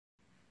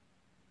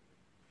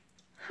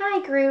Hi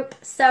group.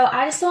 So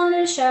I just wanted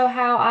to show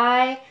how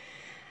I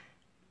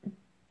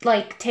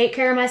take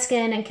care of my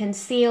skin and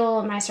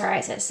conceal my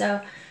psoriasis.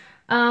 So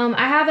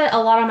I have it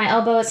a lot on my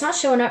elbow. It's not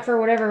showing up for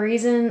whatever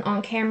reason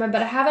on camera,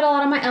 but I have it a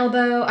lot on my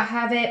elbow. I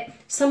have it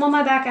some on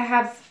my back. I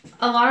have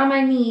a lot on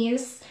my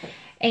knees,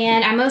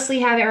 and I mostly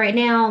have it right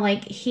now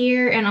like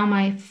here and on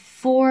my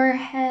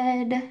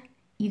forehead.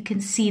 You can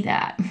see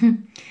that.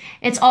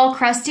 It's all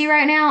crusty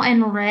right now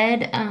and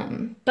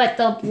red, but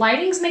the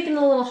lighting's making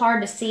it a little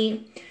hard to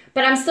see.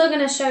 But I'm still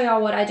gonna show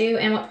y'all what I do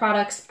and what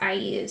products I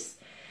use.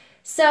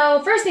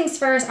 So first things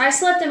first, I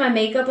slept in my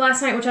makeup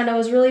last night, which I know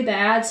is really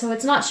bad, so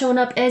it's not showing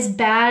up as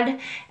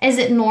bad as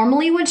it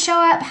normally would show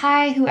up.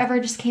 Hi, whoever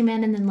just came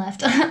in and then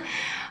left.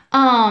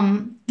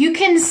 You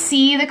can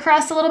see the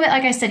crust a little bit.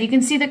 Like I said, you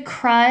can see the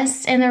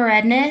crust and the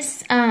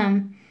redness.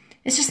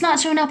 It's just not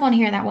showing up on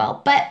here that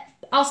well, but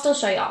I'll still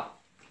show y'all.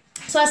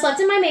 So I slept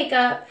in my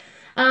makeup.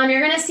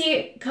 You're gonna see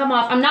it come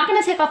off. I'm not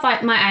gonna take off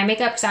my eye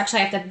makeup because actually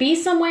I have to be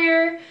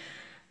somewhere.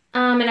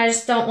 And I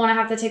just don't want to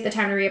have to take the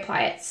time to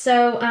reapply it.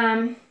 So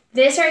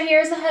this right here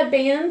is the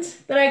headband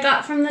that I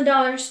got from the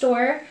dollar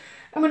store.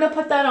 I'm going to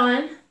put that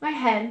on my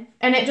head,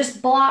 and it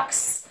just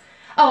blocks.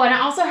 Oh, and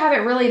I also have it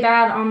really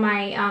bad on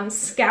my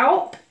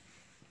scalp.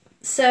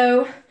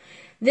 So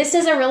this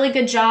does a really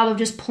good job of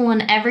just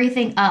pulling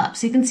everything up.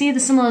 So you can see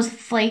some of those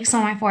flakes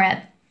on my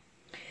forehead.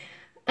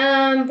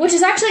 Which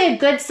is actually a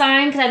good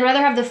sign because I'd rather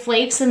have the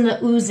flakes than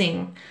the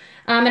oozing.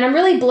 And I'm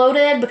really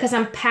bloated because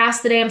I'm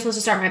past the day I'm supposed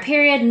to start my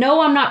period.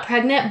 No, I'm not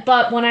pregnant,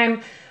 but when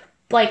I'm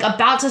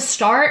about to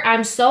start,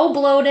 I'm so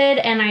bloated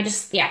and I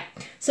just, yeah.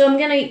 So I'm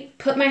gonna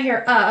put my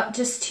hair up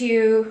just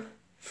to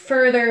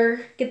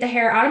further get the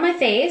hair out of my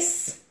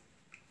face.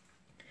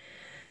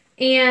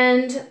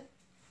 And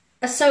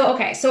so,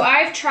 okay, so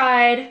I've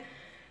tried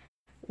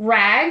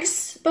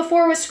rags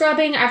before with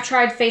scrubbing. I've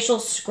tried facial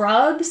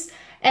scrubs,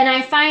 and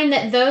I find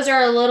that those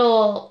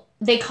are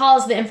they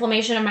cause the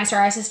inflammation of my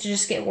psoriasis to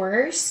just get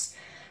worse.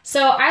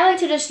 So I like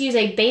to just use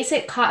a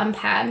basic cotton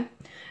pad.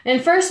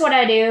 And first what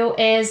I do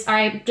is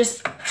I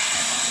just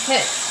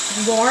put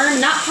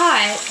warm, not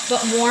hot,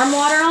 but warm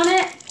water on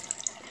it.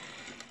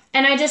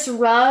 And I just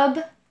rub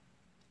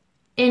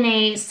in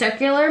a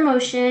circular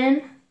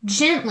motion,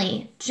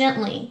 gently,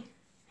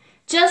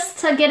 just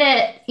to get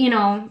it,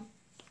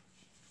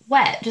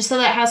 wet, just so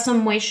that it has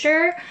some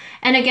moisture.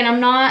 And again,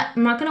 I'm not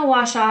gonna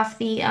wash off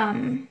the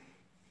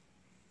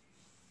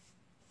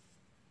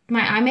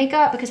my eye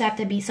makeup because I have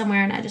to be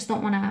somewhere and I just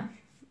don't want to,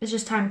 it's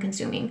just time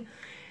consuming.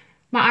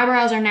 My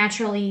eyebrows are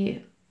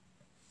naturally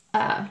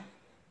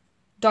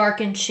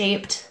dark and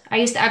shaped. I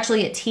used to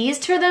actually get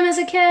teased for them as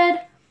a kid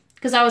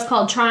because I was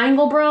called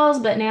triangle brows,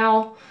 but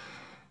now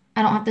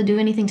I don't have to do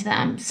anything to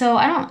them. So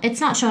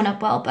it's not showing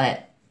up well,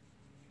 but.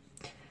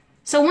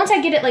 So once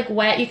I get it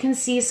wet, you can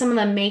see some of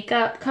the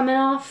makeup coming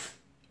off.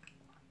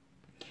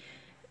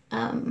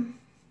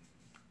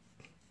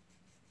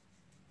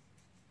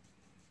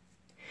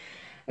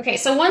 Okay,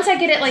 so once I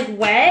get it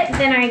wet,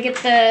 then I get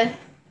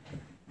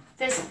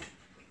this,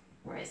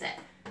 where is it?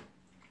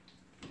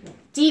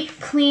 Deep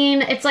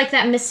clean, it's like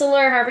that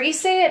micellar, however you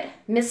say it,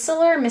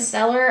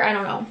 micellar, I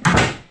don't know.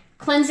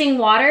 Cleansing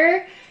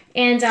water,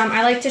 and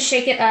I like to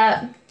shake it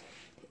up.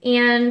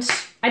 And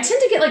I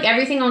tend to get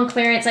everything on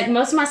clearance.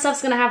 Most of my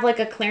stuff's gonna have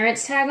a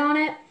clearance tag on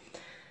it.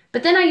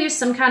 But then I use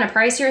some kind of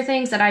pricier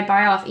things that I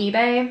buy off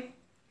eBay.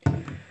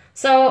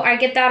 So I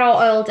get that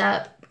all oiled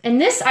up. And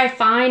this, I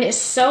find, is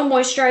so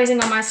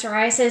moisturizing on my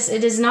psoriasis. It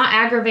does not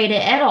aggravate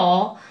it at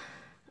all.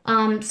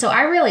 So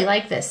I really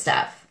like this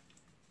stuff.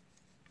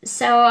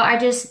 So I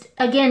just,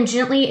 again,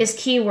 gently is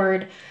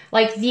keyword.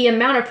 The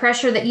amount of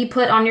pressure that you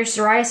put on your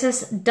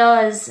psoriasis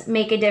does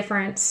make a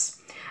difference.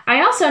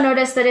 I also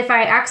noticed that if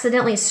I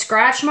accidentally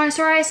scratch my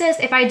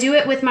psoriasis, if I do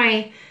it with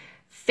my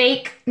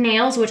fake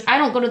nails, which I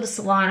don't go to the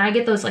salon, I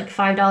get those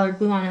 $5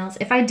 glue-on nails.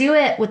 If I do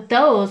it with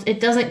those,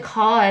 it doesn't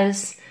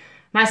cause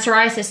my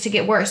psoriasis to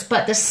get worse.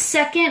 But the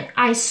second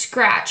I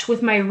scratch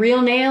with my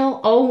real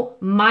nail, oh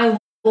my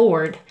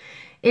Lord,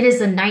 it is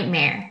a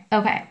nightmare.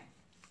 Okay.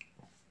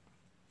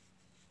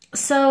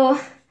 So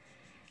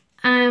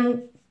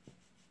I'm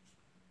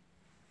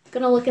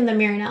gonna look in the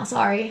mirror now,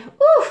 sorry.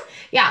 Woo!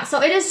 Yeah,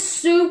 so it is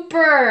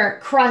super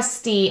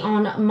crusty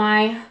on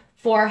my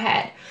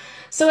forehead.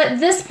 So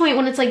at this point,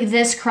 when it's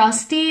this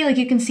crusty,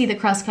 you can see the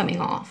crust coming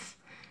off.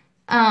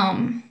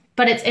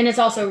 But it's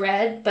also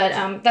red,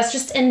 but that's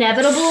just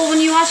inevitable when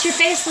you wash your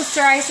face with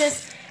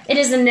psoriasis. It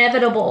is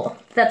inevitable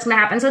that's gonna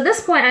happen. So at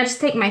this point, I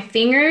just take my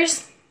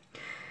fingers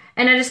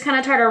and I just kind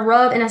of try to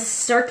rub in a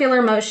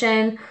circular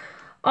motion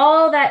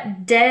all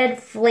that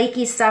dead,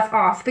 flaky stuff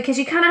off, because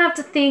you kind of have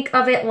to think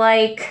of it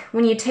like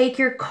when you take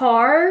your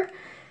car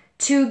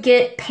to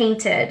get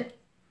painted.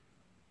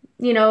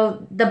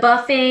 The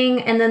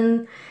buffing and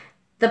then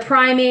the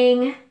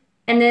priming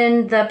and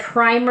then the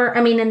primer,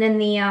 and then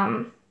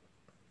the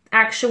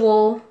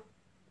actual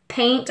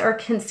paint or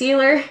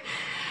concealer,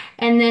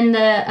 and then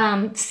the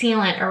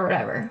sealant or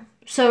whatever.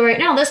 So right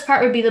now this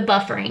part would be the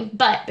buffering,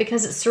 but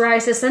because it's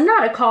psoriasis and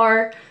not a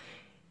car,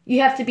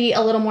 you have to be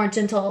a little more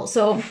gentle.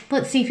 So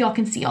let's see if y'all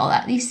can see all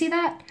that. Do you see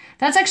that?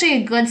 That's actually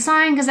a good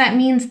sign because that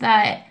means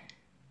that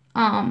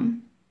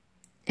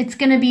it's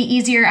going to be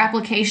easier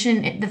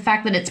application, the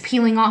fact that it's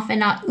peeling off and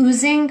not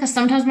oozing, because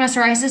sometimes my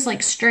psoriasis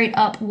like straight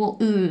up will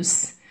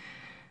ooze.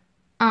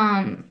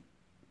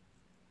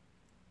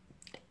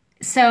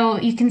 So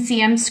you can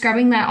see I'm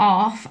scrubbing that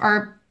off,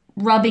 or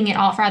rubbing it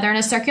off rather, in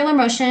a circular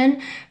motion.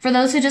 For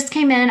those who just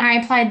came in, I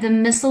applied the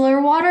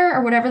micellar water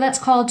or whatever that's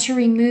called to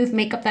remove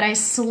makeup that I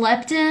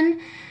slept in.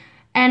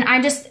 And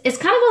it's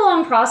kind of a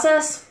long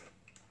process.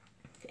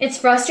 It's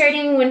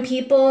frustrating when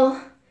people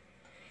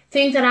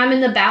think that I'm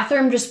in the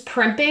bathroom just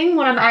primping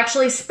when I'm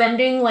actually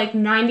spending like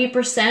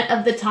 90%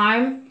 of the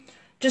time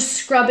just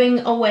scrubbing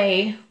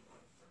away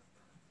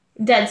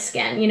dead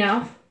skin, you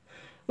know?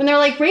 When they're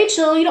like,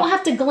 Rachel, you don't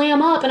have to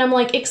glam up. And I'm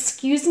like,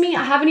 excuse me,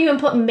 I haven't even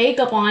put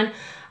makeup on.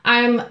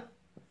 I'm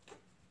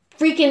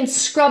freaking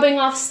scrubbing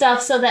off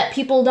stuff so that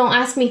people don't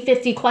ask me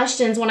 50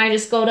 questions when I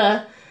just go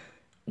to,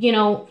 you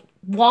know,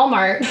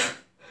 Walmart.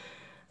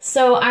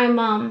 So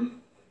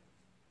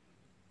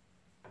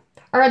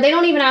or they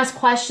don't even ask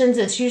questions.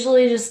 It's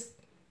usually just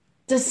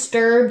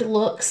disturbed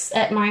looks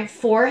at my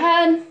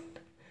forehead.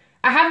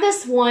 I have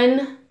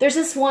there's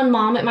this one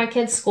mom at my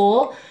kid's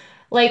school.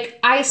 Like,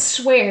 I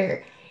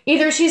swear,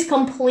 either she's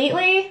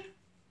completely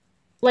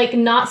like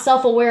not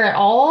self-aware at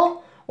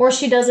all, or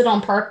she does it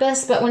on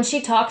purpose. But when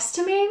she talks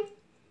to me,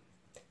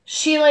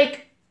 she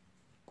like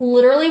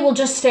literally will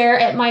just stare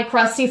at my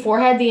crusty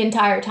forehead the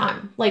entire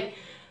time. Like,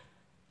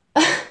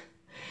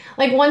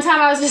 like one time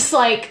I was just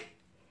like,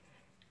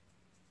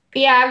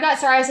 yeah, I've got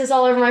psoriasis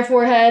all over my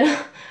forehead.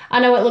 I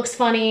know it looks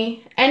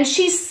funny. And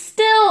she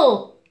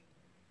still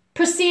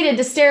proceeded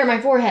to stare at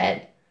my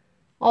forehead.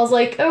 I was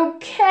like,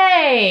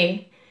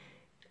 okay.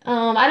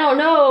 I don't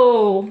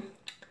know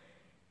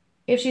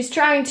if she's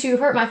trying to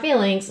hurt my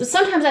feelings.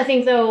 Sometimes I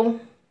think, though,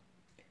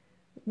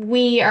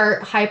 we are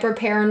hyper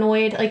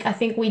paranoid. Like, I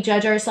think we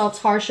judge ourselves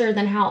harsher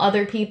than how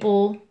other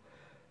people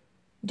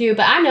do.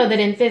 But I know that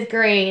in 5th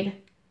grade,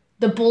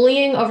 the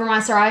bullying over my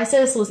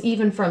psoriasis was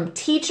even from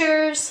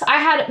teachers. I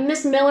had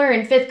Miss Miller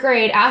in 5th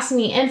grade ask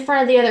me in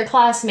front of the other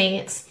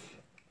classmates.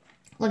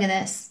 Look at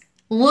this.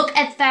 Look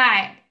at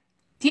that.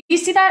 Do you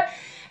see that?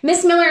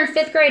 Miss Miller in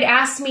 5th grade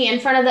asked me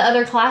in front of the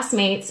other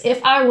classmates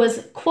if I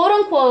was, quote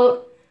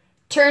unquote,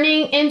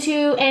 turning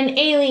into an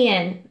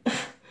alien.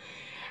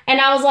 And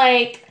I was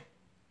like,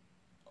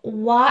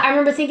 why? I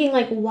remember thinking,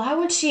 like, why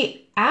would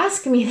she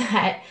ask me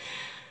that?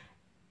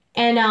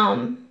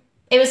 And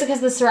it was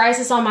because the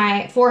psoriasis on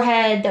my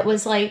forehead that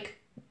was like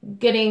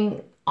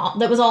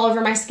that was all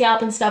over my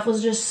scalp and stuff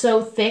was just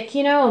so thick,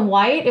 you know, and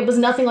white. It was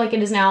nothing like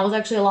it is now. It was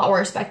actually a lot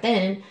worse back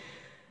then.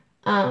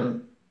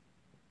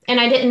 And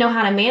I didn't know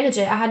how to manage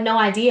it. I had no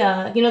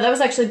idea. You know, that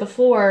was actually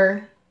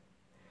before,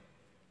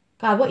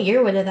 God, what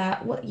year would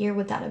that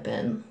have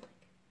been?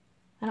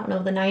 I don't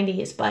know, the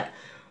 90s, but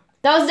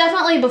that was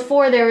definitely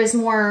before there was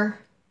more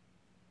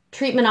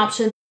treatment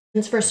options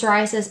for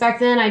psoriasis. Back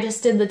then, I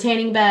just did the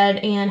tanning bed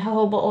and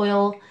jojoba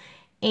oil,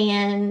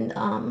 and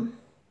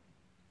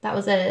that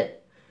was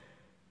it.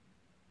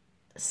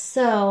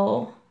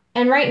 So,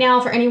 and right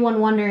now, for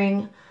anyone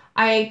wondering,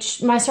 my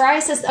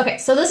psoriasis, okay,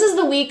 so this is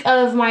the week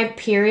of my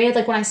period,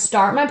 like when I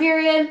start my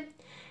period,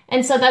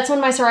 and so that's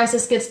when my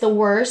psoriasis gets the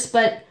worst,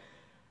 but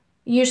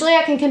usually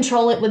I can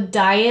control it with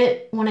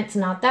diet when it's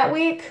not that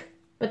week,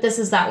 but this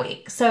is that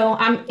week. So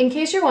I'm, in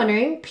case you're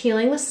wondering,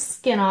 peeling the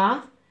skin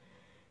off.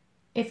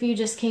 If you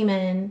just came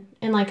in,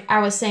 and like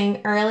I was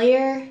saying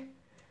earlier,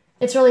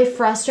 it's really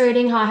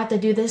frustrating how I have to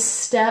do this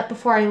step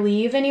before I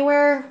leave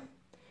anywhere.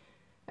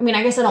 I mean,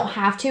 I guess I don't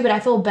have to, but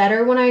I feel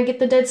better when I get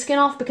the dead skin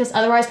off because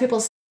otherwise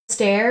people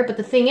stare. But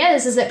the thing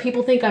is that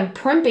people think I'm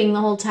primping the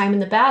whole time in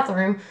the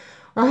bathroom.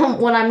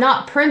 When I'm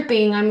not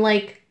primping, I'm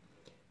like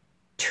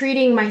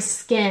treating my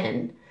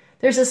skin.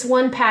 There's this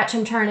one patch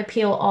I'm trying to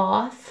peel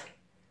off.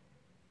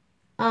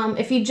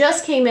 If you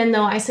just came in,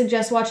 though, I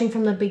suggest watching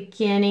from the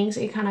beginning so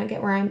you kind of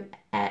get where I'm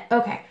at.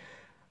 Okay.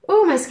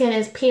 Oh, my skin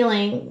is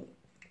peeling.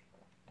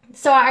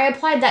 So I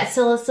applied that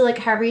salicylic,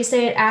 however you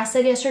say it,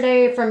 acid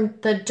yesterday from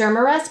the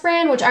Dermarest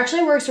brand, which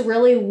actually works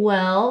really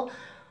well.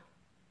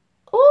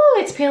 Oh,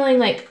 it's peeling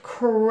like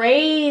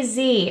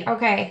crazy.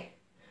 Okay.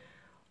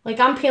 Like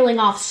I'm peeling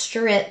off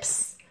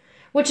strips,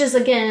 which is,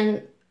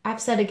 again,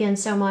 I've said again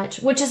so much,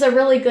 which is a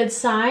really good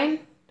sign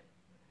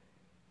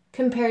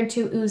compared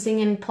to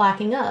oozing and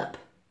plaquing up.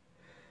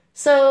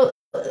 So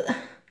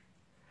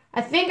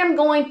I think I'm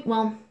going,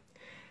 well,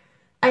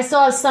 I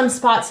still have some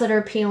spots that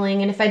are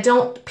peeling, and if I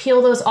don't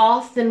peel those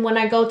off, then when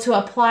I go to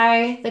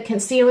apply the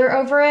concealer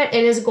over it,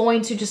 it is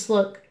going to just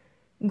look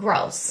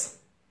gross.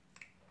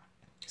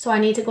 So I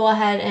need to go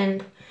ahead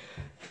and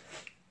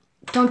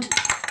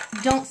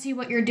don't see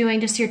what you're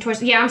doing, just your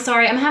torso. Yeah, I'm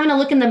sorry. I'm having to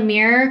look in the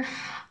mirror.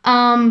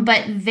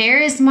 But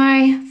there is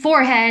my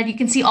forehead. You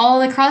can see all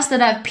the crust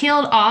that I've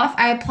peeled off.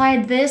 I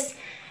applied this,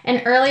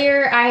 and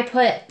earlier I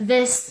put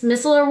this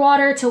micellar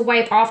water to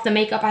wipe off the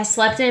makeup I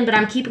slept in, but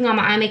I'm keeping on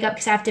my eye makeup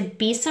because I have to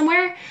be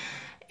somewhere.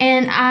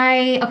 And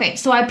okay,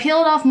 so I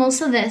peeled off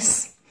most of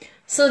this.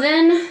 So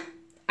then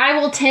I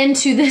will tend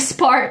to this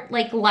part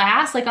like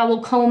last, like I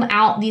will comb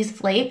out these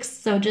flakes.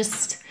 So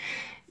just,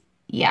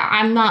 yeah,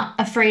 I'm not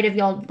afraid of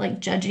y'all like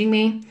judging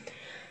me.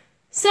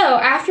 So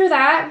after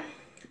that,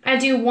 I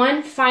do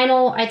one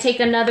final, I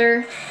take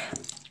another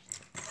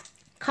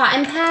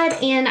cotton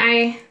pad and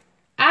I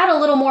add a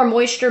little more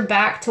moisture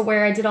back to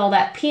where I did all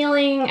that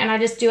peeling, and I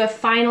just do a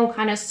final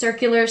kind of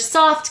circular,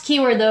 soft,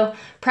 keyword though,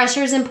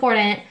 pressure is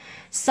important,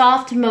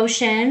 soft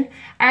motion.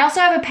 I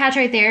also have a patch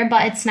right there,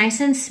 but it's nice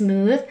and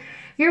smooth.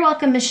 You're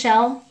welcome,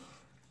 Michelle.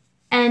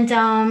 And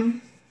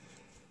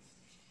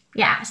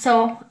yeah,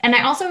 so, and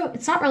I also,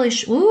 it's not really,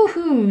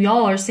 woohoo,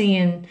 y'all are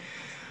seeing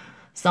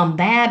some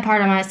bad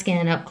part of my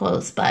skin up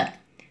close, but,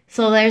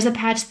 so there's a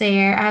patch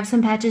there, I have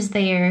some patches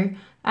there,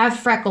 I have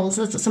freckles,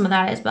 that's what some of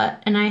that is,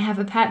 but, and I have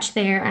a patch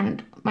there,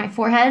 and my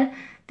forehead,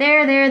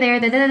 there.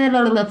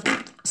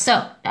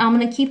 So, I'm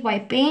gonna keep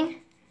wiping.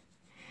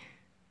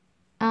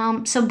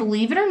 So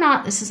believe it or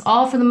not, this is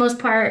all for the most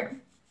part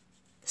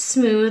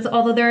smooth,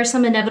 although there are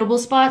some inevitable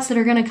spots that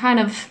are gonna kind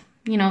of,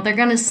 you know, they're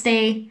gonna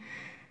stay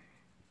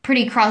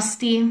pretty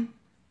crusty.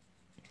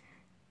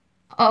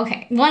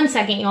 Okay, 1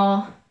 second,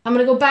 y'all. I'm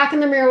gonna go back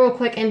in the mirror real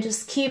quick and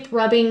just keep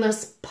rubbing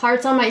those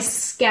parts on my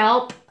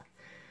scalp,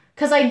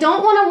 because I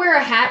don't want to wear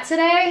a hat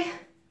today.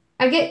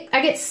 I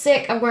get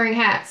sick of wearing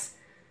hats.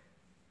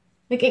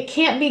 Like, it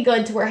can't be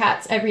good to wear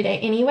hats every day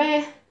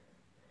anyway.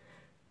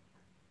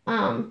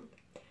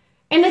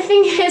 And the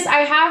thing is, I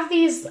have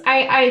these,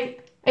 I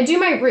do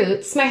my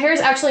roots. My hair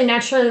is actually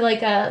naturally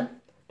like a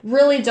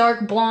really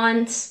dark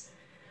blonde,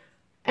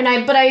 and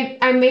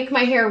I make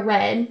my hair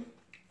red.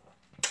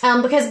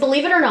 Because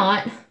believe it or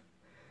not,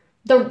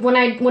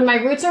 when my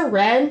roots are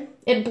red,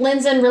 it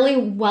blends in really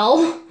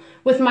well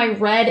with my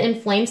red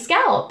inflamed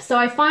scalp. So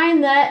I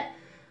find that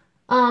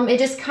it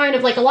just kind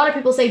of, like, a lot of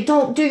people say,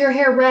 don't do your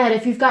hair red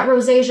if you've got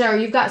rosacea or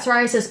you've got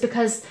psoriasis,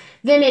 because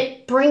then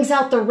it brings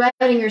out the red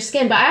in your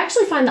skin. But I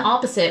actually find the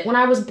opposite. When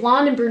I was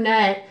blonde and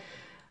brunette,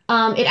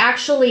 it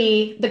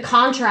actually, the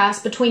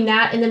contrast between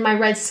that and then my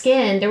red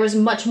skin, there was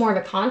much more of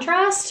a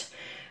contrast.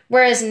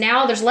 Whereas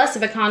now there's less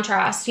of a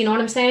contrast, you know what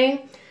I'm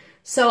saying?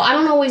 So I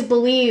don't always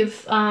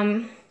believe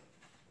what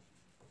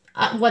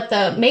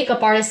the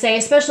makeup artists say,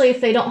 especially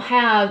if they don't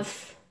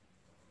have,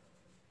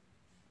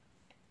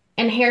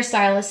 and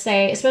hairstylists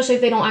say, especially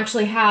if they don't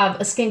actually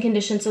have a skin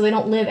condition, so they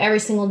don't live every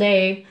single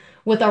day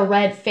with a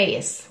red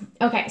face.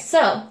 Okay,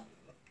 so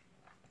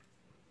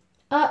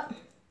up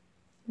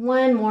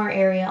one more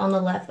area on the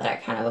left that I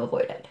kind of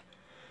avoided.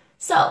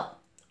 So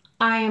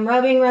I am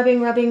rubbing.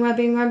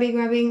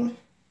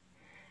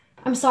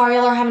 I'm sorry,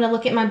 y'all are having to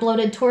look at my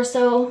bloated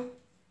torso.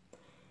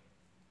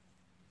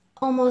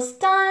 Almost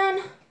done.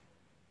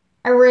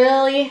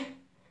 Well,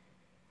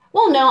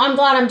 no, I'm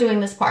glad I'm doing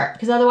this part,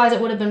 because otherwise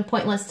it would have been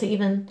pointless to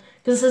even,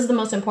 because this is the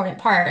most important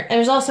part.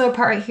 There's also a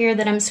part right here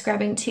that I'm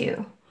scrubbing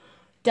too.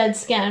 Dead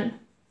skin.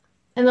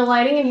 And the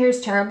lighting in here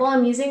is terrible.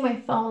 I'm using my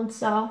phone,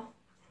 so.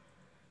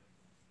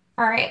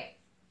 Alright,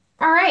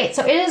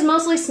 so it is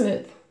mostly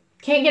smooth.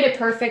 Can't get it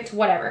perfect,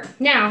 whatever.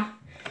 Now,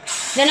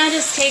 then I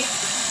just take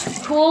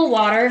cool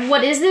water.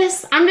 What is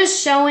this? I'm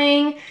just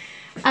showing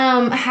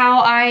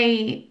how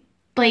I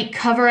like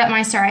cover up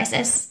my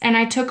psoriasis, and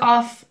I took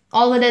off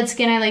all the dead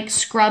skin. I like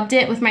scrubbed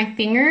it with my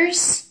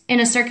fingers in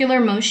a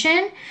circular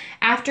motion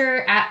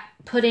after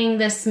putting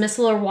this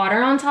micellar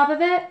water on top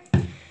of it.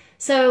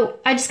 So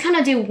I just kind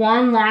of do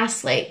one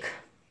last like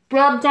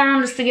rub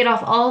down just to get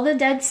off all the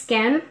dead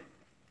skin,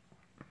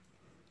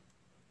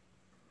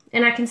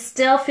 and I can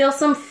still feel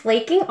some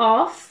flaking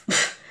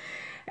off.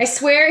 I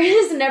swear it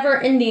is never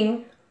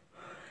ending.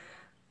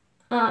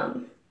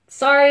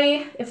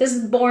 Sorry if this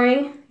is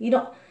boring. You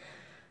don't.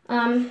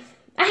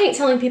 I hate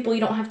telling people you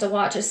don't have to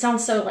watch. It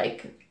sounds so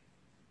like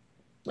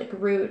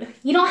rude.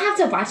 You don't have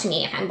to watch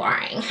me if I'm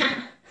boring.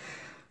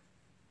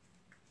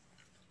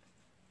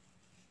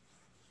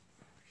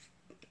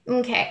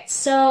 Okay,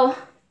 so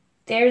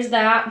there's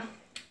that.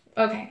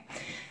 Okay,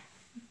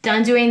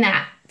 done doing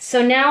that.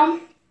 So now,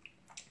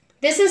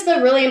 this is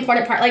the really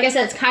important part. Like I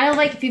said, it's kind of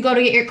like if you go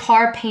to get your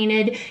car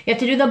painted, you have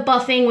to do the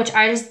buffing, which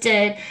I just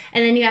did,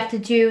 and then you have to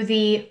do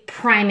the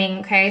priming,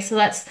 okay? So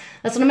that's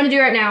what I'm gonna do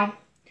right now.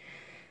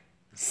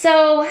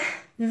 So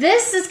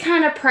this is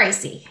kind of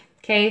pricey,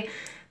 okay?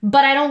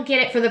 But I don't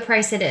get it for the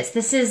price it is.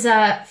 This is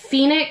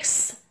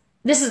Phoenix.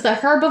 This is the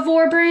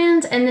Herbivore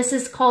brand, and this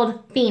is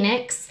called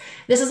Phoenix.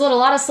 This is what a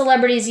lot of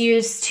celebrities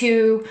use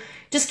to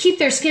just keep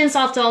their skin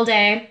soft all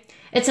day.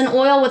 It's an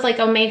oil with like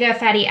omega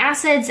fatty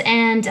acids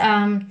and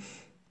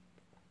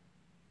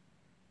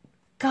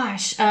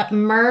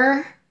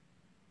myrrh,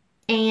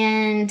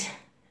 and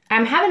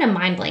I'm having a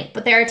mind blank,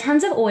 but there are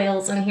tons of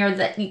oils in here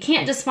that you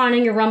can't just find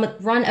in your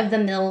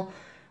run-of-the-mill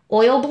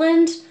oil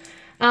blend.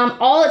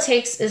 All it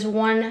takes is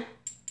one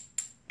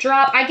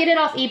drop. I get it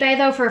off eBay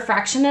though for a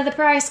fraction of the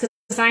price,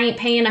 because I ain't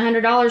paying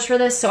 $100 for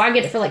this, so I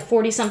get it for like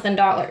 $40-something.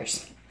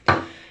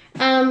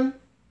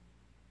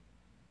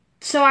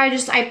 So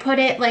I put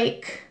it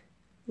like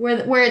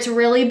where it's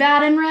really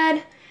bad and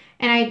red,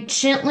 and I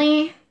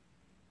gently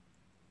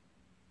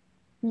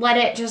let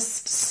it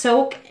just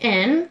soak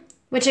in,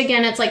 which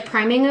again, it's like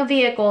priming a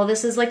vehicle.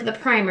 This is like the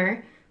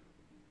primer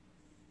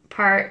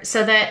part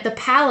so that the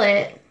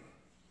palette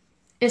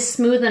is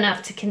smooth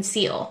enough to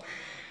conceal.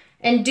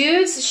 And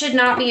dudes should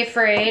not be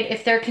afraid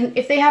if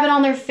they have it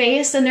on their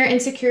face and they're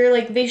insecure,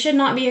 like they should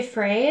not be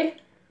afraid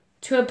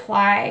to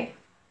apply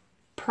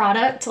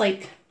product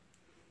like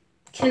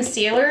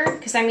concealer,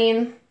 because I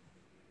mean,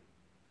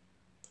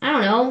 I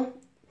don't know,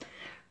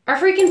 our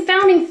freaking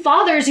founding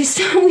fathers used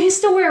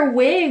to wear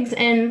wigs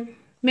and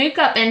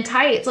makeup and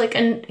tights, like,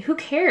 and who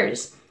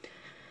cares?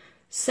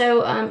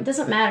 So it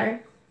doesn't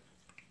matter.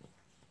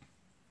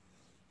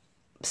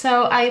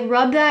 So I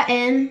rub that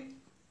in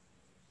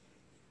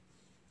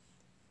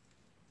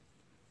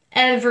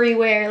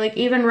everywhere, like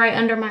even right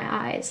under my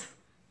eyes.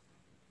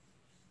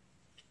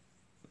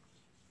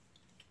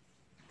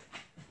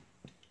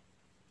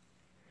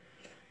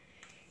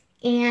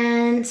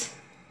 And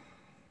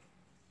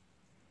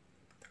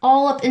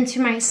all up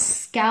into my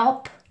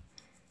scalp.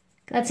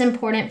 That's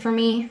important for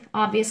me,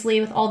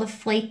 obviously, with all the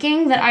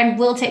flaking that I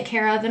will take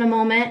care of in a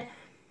moment.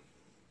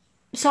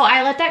 So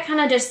I let that kind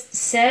of just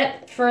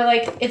sit for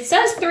like, it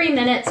says 3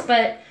 minutes,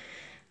 but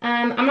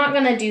I'm not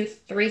gonna do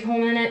 3 whole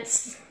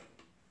minutes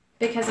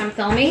because I'm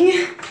filming.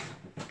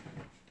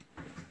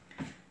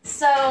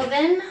 So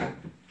then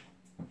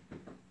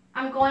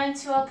I'm going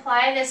to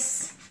apply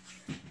this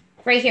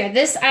right here.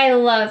 This I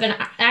love, and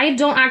I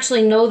don't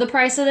actually know the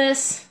price of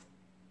this.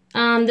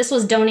 This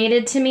was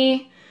donated to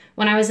me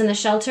when I was in the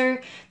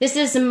shelter. This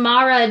is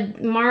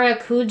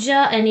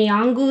Maracuja and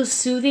Yangu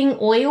Soothing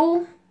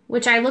Oil,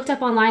 which I looked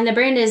up online. The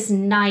brand is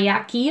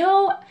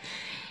Nyakio,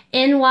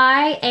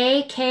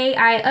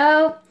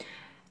 Nyakio.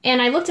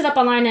 And I looked it up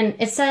online and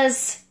it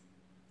says,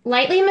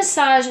 lightly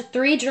massage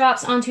 3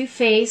 drops onto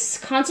face,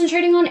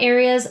 concentrating on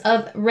areas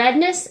of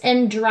redness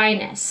and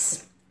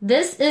dryness.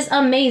 This is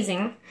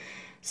amazing.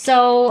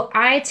 So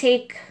I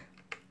take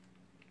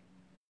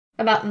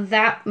about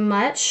that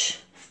much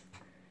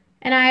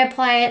and I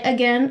apply it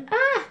again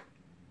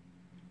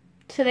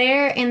to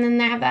there, and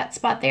then I have that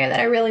spot there that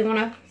I really want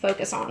to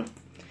focus on.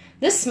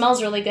 This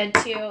smells really good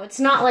too. It's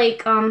not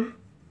like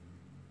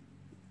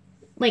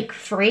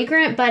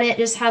fragrant, but it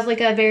just has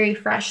like a very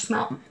fresh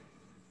smell.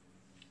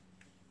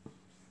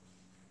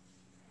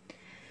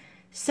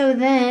 So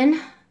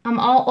then I'm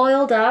all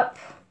oiled up.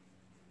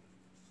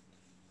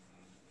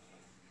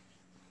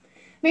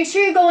 Make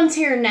sure you go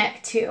into your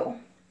neck too.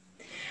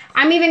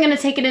 I'm even going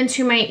to take it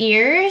into my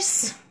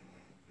ears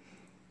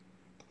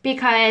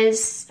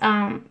because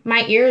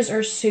my ears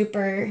are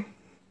super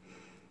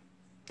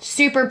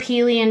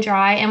peely and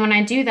dry. And when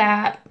I do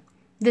that,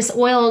 this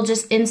oil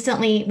just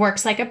instantly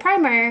works like a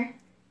primer,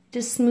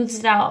 just smooths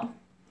it out.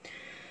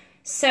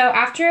 So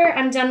after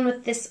I'm done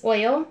with this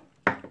oil,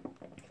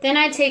 then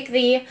I take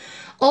the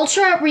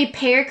Ultra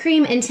Repair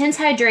Cream Intense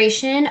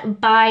Hydration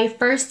by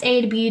First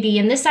Aid Beauty.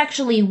 And this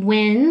actually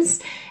wins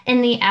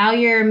in the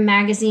Allure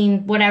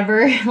magazine,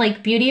 whatever,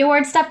 like beauty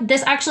award stuff.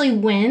 This actually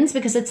wins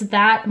because it's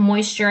that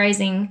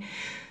moisturizing.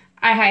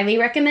 I highly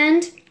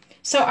recommend.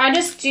 So I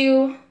just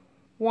do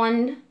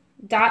 1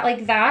 dot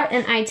like that,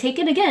 and I take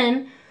it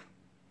again.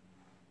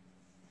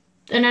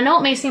 And I know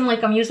it may seem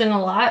like I'm using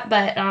a lot,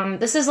 but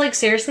this is like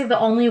seriously the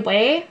only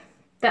way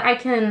that I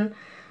can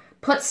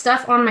put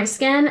stuff on my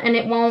skin and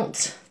it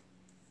won't,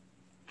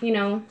 you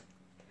know,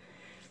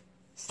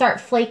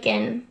 start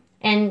flaking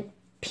and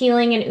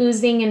peeling and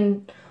oozing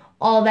and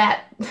all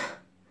that.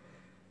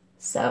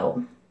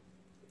 So,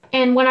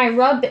 and when I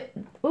rub it,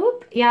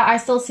 yeah, I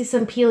still see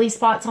some peely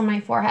spots on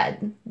my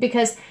forehead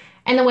because,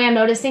 and the way I'm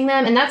noticing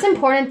them, and that's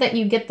important that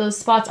you get those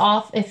spots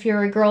off if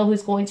you're a girl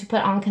who's going to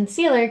put on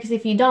concealer, because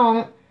if you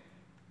don't,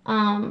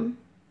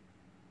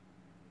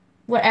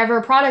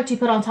 whatever product you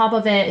put on top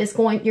of it is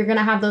you're going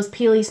to have those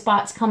peely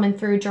spots coming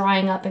through,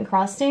 drying up and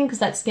crusting because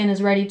that skin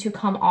is ready to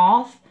come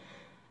off.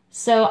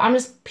 So I'm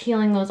just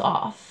peeling those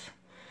off.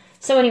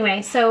 So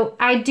anyway, so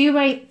I do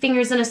my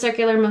fingers in a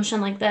circular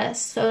motion like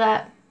this so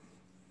that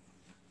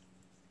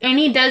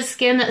any dead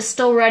skin that's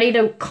still ready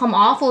to come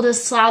off will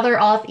just slather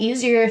off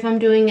easier if I'm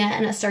doing it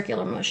in a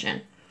circular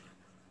motion.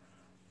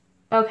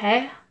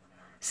 Okay,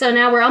 so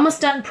now we're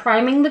almost done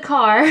priming the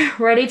car,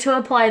 ready to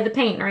apply the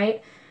paint,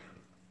 right?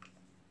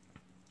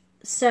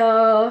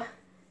 So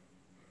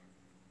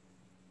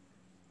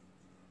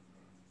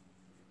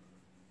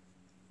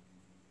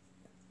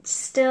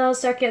still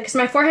circular, because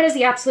my forehead is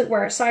the absolute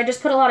worst, so I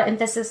just put a lot of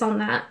emphasis on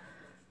that.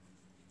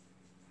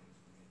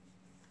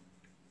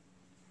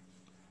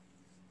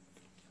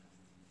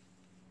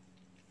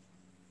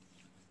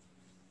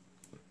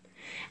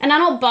 And I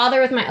don't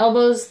bother with my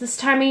elbows this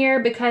time of year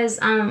because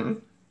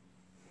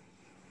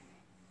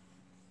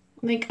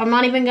like, I'm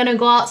not even gonna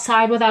go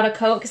outside without a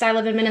coat because I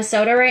live in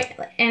Minnesota, right?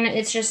 And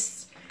it's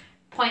just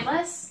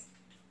pointless.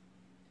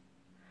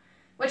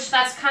 Which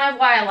that's kind of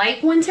why I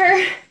like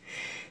winter.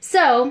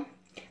 So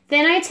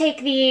then I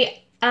take the,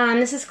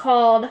 this is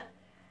called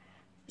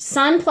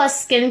Sun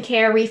Plus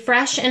Skincare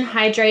Refresh and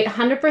Hydrate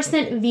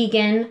 100%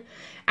 Vegan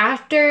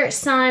After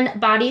Sun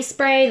body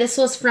spray. This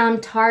was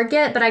from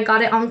Target, but I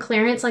got it on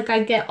clearance like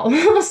I get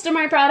most of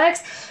my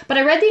products. But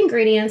I read the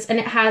ingredients, and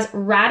it has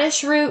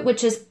radish root,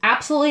 which is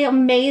absolutely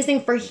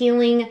amazing for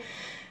healing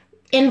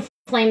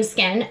inflamed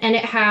skin. And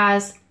it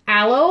has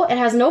aloe, it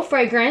has no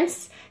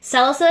fragrance,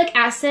 salicylic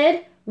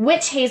acid,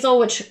 witch hazel,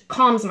 which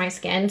calms my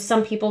skin.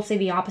 Some people say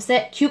the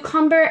opposite,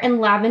 cucumber, and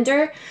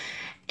lavender.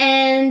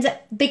 And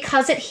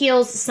because it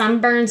heals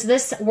sunburns,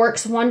 this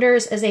works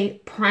wonders as a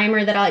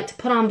primer that I like to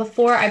put on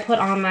before I put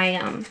on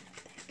my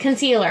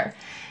concealer.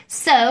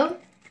 So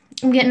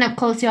I'm getting up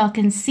close so y'all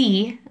can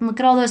see. And look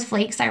at all those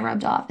flakes I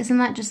rubbed off. Isn't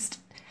that just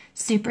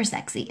super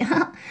sexy?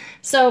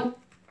 So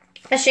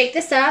I shake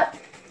this up.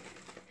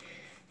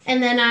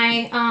 And then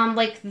I,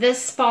 like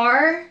this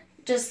far,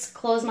 just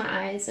close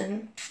my eyes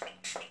and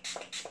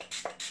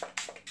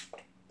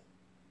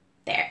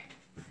there.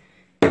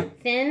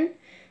 Then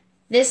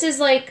this is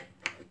like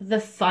the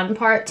fun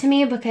part to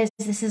me because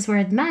this is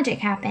where the magic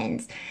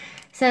happens.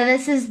 So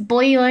this is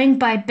Boiling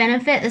by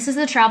Benefit. This is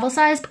the travel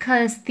size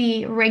because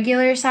the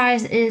regular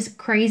size is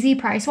crazy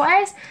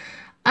price-wise.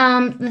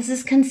 This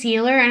is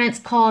concealer and it's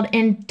called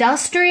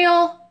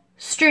Industrial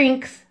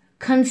Strength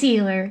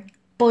Concealer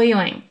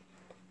Boiling.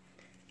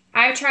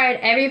 I've tried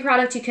every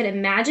product you could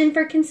imagine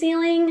for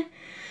concealing.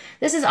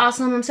 This is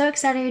awesome. I'm so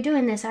excited you're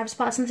doing this. I have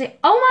spots and say,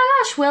 oh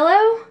my gosh,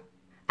 Willow.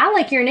 I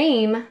like your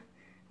name.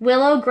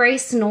 Willow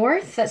Grace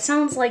North. That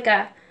sounds like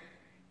a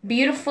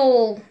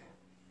beautiful,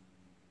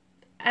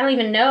 I don't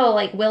even know,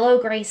 like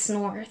Willow Grace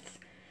North.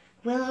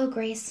 Willow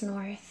Grace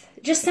North.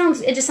 It just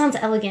sounds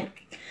elegant.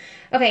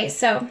 Okay,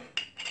 so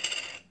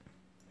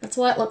that's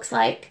what it looks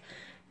like.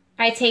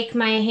 I take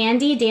my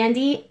handy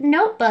dandy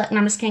notebook, and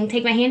I'm just kidding,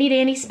 take my handy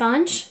dandy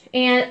sponge,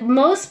 and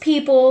most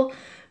people,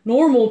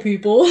 normal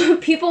people,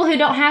 people who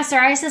don't have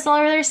psoriasis all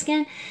over their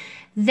skin,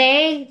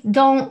 they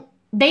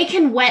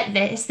can wet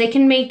this. They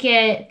can make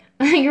it,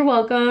 you're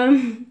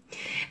welcome.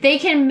 They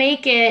can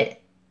make it,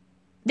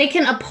 they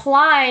can put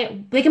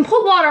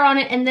water on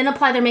it and then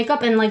apply their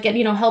makeup and like it,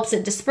 you know, helps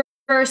it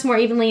disperse more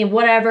evenly and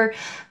whatever.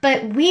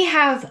 But we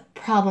have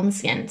problem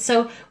skin.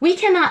 So we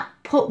cannot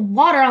put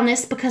water on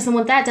this because then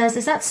what that does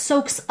is that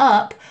soaks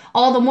up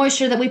all the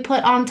moisture that we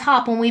put on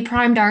top when we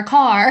primed our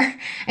car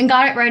and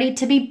got it ready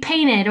to be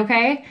painted,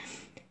 okay?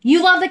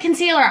 You love the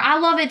concealer. I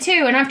love it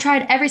too. And I've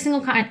tried every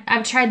single kind.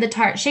 I've tried the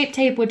Tarte Shape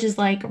Tape, which is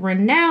like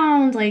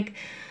renowned. Like,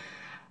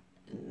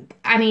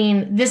 I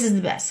mean, this is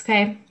the best,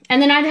 okay?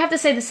 And then I'd have to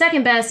say the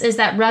second best is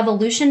that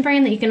Revolution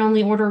brand that you can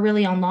only order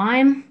really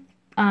online.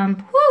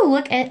 Whoo,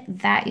 look at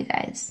that, you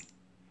guys.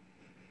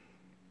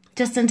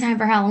 Just in time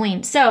for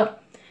Halloween. So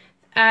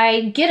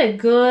I get a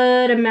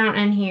good amount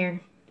in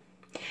here.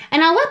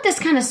 And I let this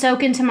kind of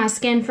soak into my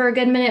skin for a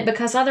good minute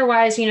because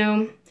otherwise, you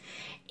know,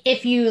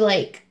 if you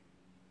like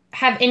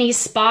have any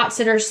spots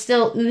that are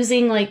still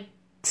oozing like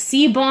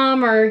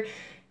sebum or,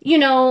 you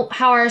know,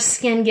 how our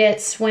skin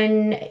gets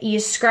when you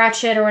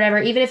scratch it or whatever,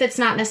 even if it's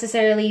not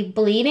necessarily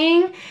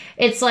bleeding,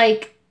 it's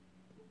like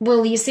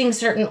releasing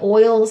certain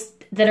oils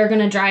that are going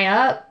to dry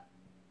up.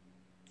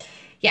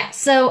 Yeah,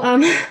 so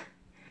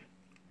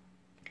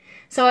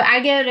so I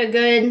give it a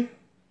good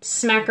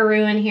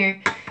smackaroo in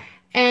here.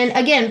 And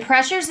again,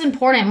 pressure is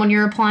important when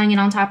you're applying it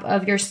on top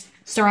of your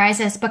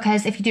psoriasis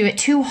because if you do it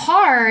too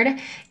hard,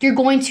 you're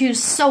going to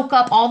soak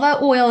up all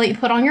the oil that you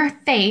put on your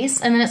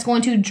face and then it's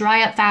going to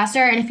dry up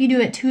faster. And if you do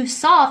it too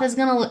soft, it's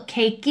going to look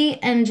cakey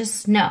and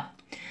just no.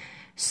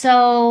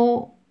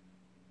 So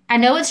I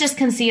know it's just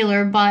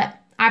concealer, but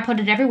I put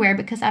it everywhere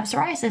because I have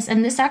psoriasis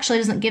and this actually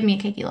doesn't give me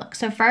a cakey look.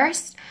 So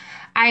first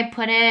I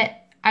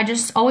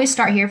just always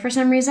start here for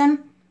some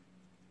reason.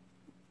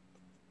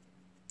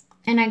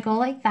 And I go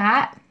like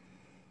that.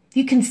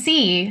 You can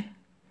see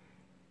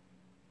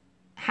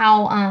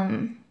how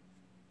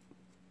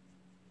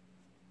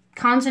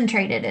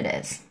concentrated it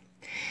is.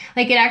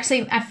 Like it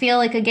actually, I feel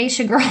like a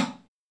geisha girl.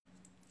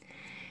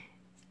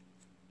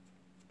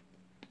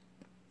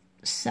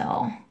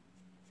 So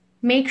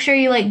make sure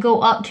you like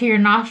go up to your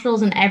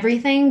nostrils and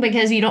everything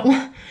because you don't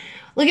want,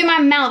 look at my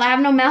mouth. I have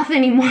no mouth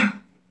anymore.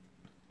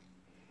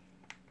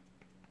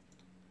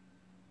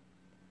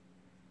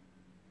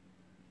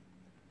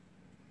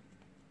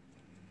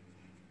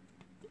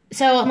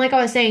 So, like I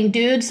was saying,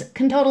 dudes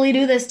can totally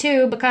do this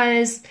too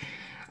because,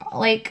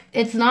 like,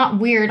 it's not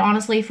weird,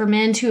 honestly, for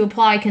men to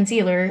apply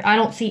concealer. I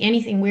don't see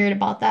anything weird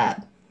about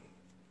that.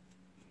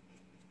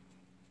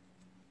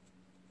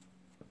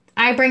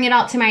 I bring it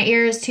out to my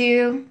ears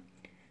too.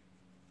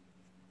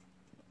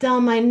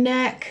 Down my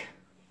neck.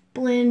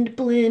 Blend,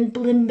 blend,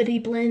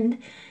 blimbity blend.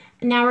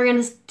 And now we're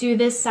going to do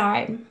this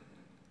side.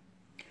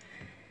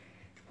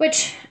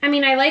 Which, I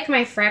mean, I like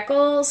my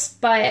freckles,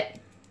 but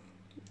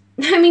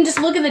I mean, just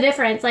look at the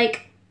difference.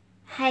 Like,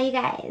 hi, you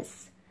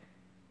guys.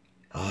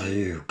 Hi,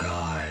 you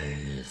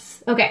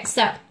guys. Okay,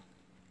 so.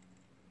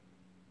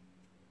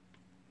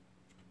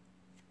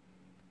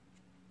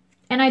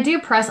 And I do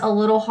press a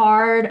little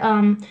hard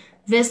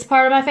this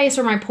part of my face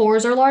where my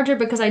pores are larger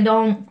because I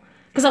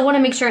want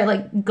to make sure it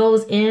like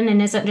goes in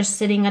and isn't just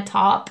sitting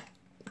atop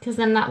because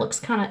then that looks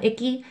kind of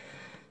icky.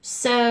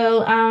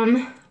 So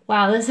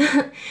Wow, this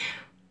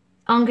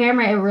on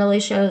camera, it really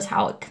shows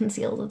how it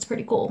conceals. It's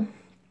pretty cool.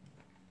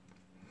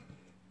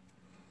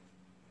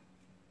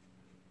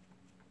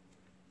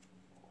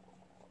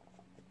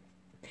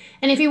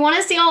 And if you want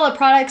to see all the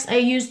products I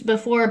used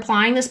before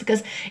applying this,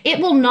 because it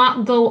will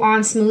not go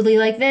on smoothly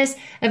like this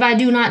if I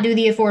do not do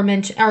the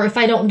aforementioned, or if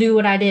I don't do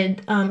what I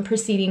did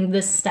preceding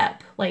this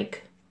step.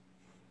 Like,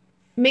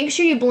 make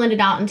sure you blend it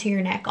out into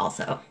your neck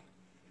also.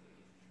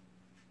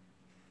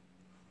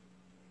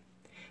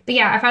 But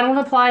yeah, if I don't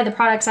apply the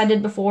products I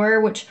did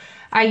before, which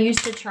I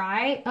used to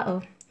try,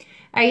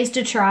 I used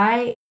to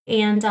try,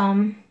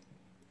 and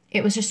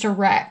it was just a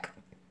wreck.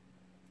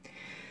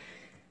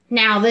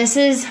 Now this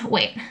is,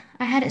 wait,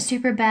 I had it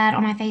super bad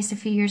on my face a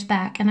few years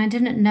back, and I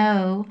didn't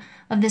know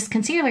of this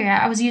concealer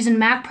yet. I was using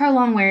MAC Pro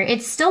Longwear.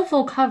 It's still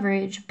full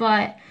coverage,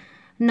 but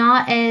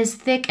not as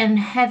thick and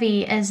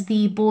heavy as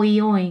the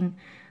Boyoing.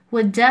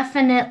 Would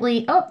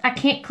definitely, oh, I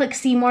can't click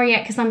see more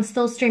yet because I'm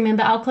still streaming,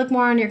 but I'll click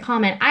more on your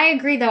comment. I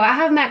agree though, I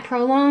have MAC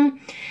Pro Long,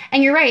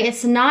 and you're right,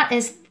 it's not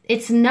as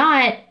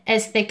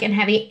thick and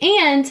heavy,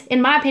 and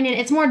in my opinion,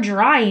 it's more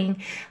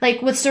drying.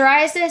 Like with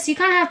psoriasis, you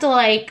kind of have to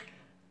like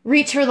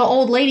reach for the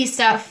old lady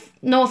stuff.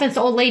 No offense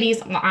to old ladies,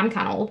 well, I'm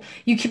kind of old.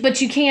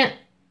 But you can't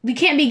be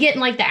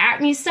getting like the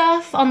acne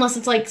stuff unless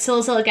it's like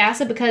salicylic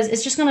acid, because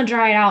it's just gonna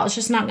dry it out. It's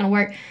just not gonna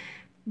work.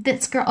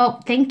 That's girl. Oh,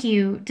 thank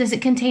you. Does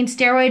it contain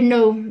steroid?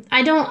 No,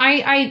 I don't.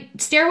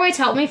 Steroids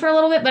helped me for a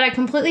little bit, but I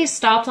completely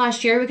stopped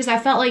last year because I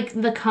felt like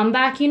the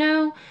comeback, you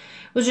know,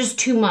 was just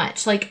too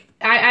much. Like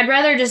I'd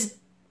rather just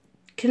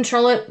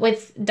control it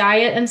with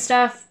diet and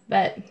stuff.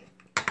 But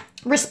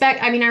I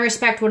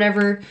respect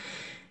whatever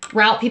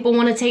route people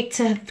want to take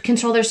to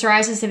control their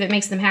psoriasis if it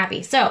makes them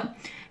happy. So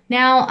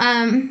now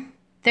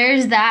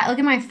there's that. Look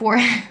at my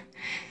forehead.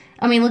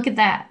 I mean, look at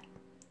that.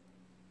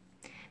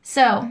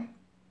 So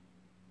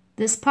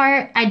this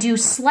part, I do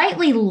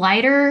slightly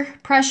lighter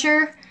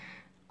pressure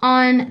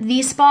on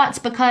these spots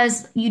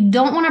because you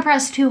don't want to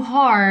press too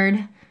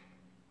hard,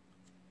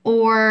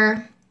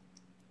 or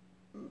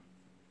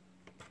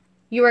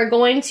you are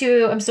going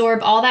to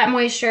absorb all that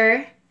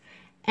moisture,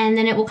 and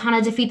then it will kind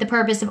of defeat the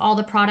purpose of all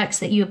the products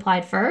that you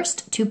applied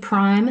first to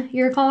prime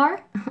your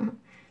car.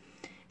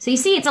 So you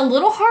see, it's a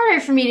little harder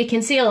for me to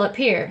conceal up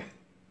here.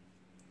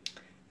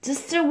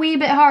 Just a wee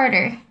bit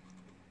harder.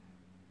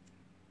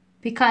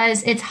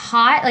 Because it's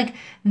hot. Like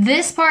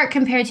this part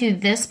compared to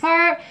this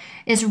part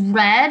is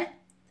red.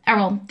 Or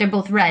well, they're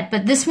both red.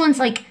 But this one's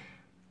like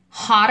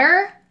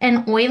hotter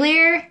and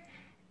oilier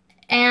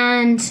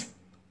and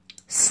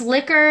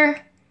slicker,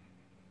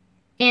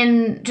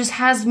 and just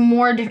has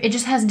more, it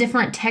just has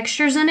different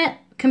textures in it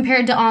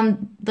compared to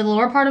on the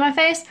lower part of my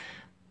face,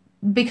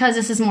 because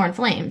this is more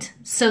inflamed.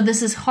 So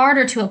this is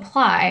harder to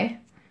apply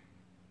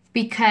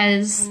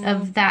because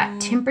of that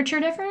temperature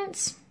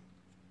difference.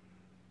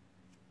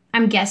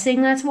 I'm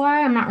guessing that's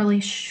why. I'm not really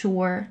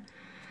sure.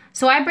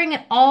 So I bring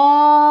it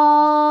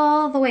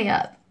all the way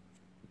up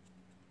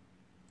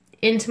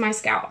into my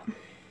scalp.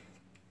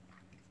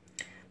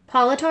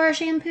 Polytar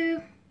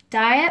shampoo,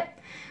 diet.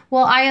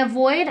 Well, I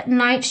avoid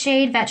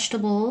nightshade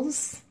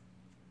vegetables.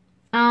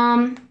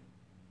 The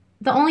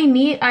only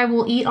meat I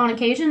will eat on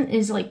occasion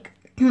is like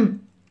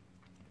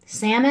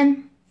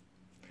salmon.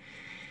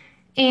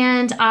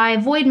 And I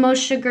avoid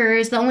most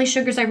sugars. The only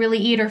sugars I really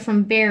eat are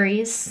from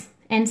berries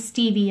and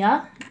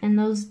stevia, and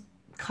those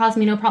cause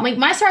me no problem. Like,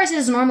 my psoriasis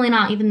is normally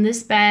not even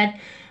this bad.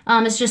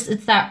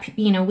 It's that,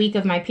 you know, week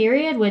of my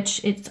period,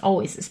 which it's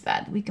always this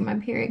bad, the week of my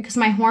period, because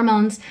my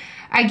hormones,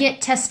 I get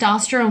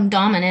testosterone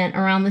dominant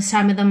around this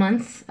time of the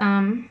month,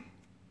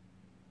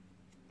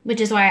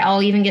 which is why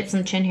I'll even get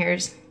some chin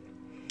hairs.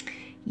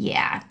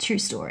 Yeah, true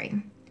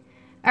story.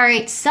 All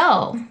right,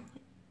 so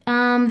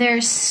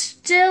there's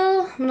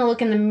still, I'm gonna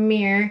look in the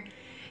mirror.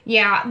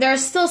 Yeah,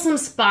 there's still some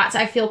spots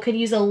I feel could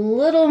use a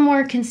little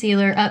more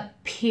concealer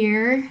up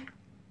here.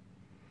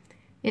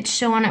 It's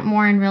showing it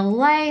more in real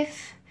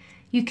life.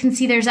 You can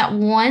see there's that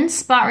one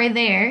spot right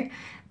there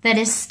that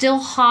is still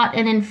hot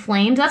and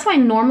inflamed. That's why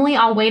normally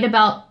I'll wait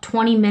about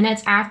 20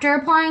 minutes after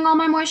applying all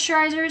my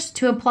moisturizers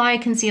to apply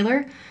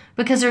concealer,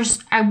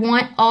 because I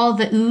want all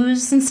the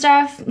ooze and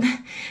stuff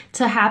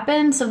to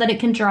happen so that it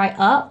can dry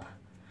up.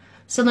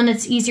 So then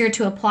it's easier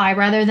to apply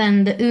rather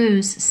than the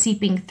ooze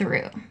seeping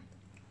through.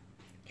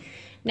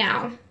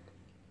 Now,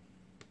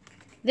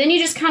 then you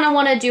just kind of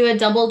want to do a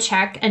double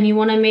check, and you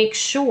want to make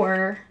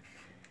sure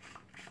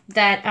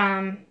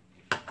that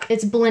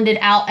it's blended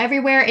out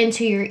everywhere,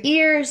 into your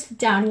ears,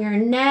 down your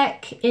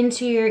neck,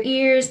 into your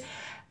ears,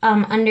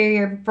 under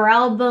your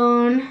brow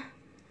bone,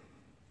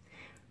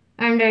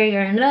 under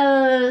your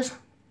nose,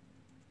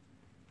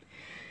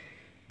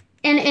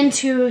 and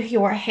into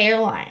your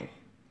hairline,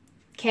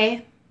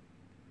 okay?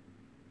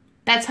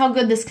 That's how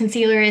good this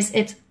concealer is.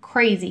 It's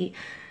crazy.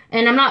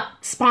 And I'm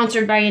not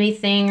sponsored by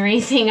anything or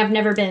anything. I've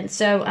never been.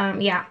 So,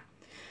 yeah.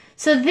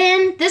 So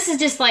then, this is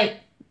just like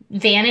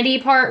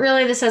vanity part,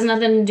 really. This has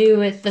nothing to do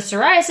with the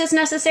psoriasis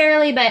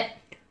necessarily, but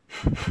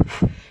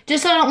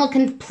just so I don't look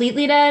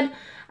completely dead,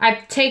 I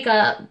take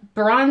a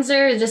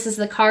bronzer. This is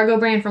the Cargo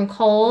brand from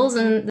Kohl's,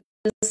 and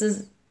this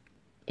is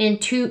in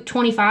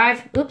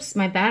 225. Oops,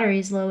 my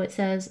battery's low, it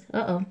says.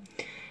 Uh-oh.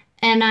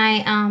 And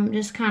I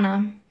just kind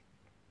of,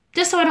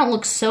 just so I don't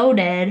look so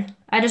dead,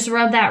 I just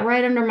rub that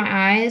right under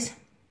my eyes.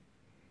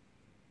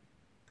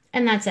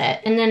 And that's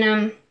it. And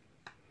then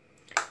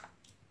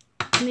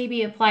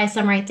maybe apply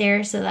some right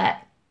there so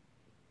that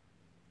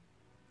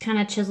kind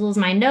of chisels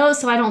my nose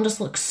so I don't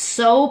just look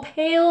so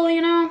pale,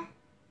 you know?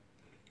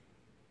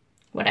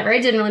 Whatever,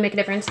 it didn't really make a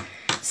difference.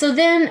 So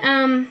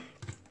then,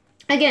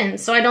 again,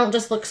 so I don't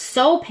just look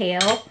so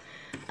pale,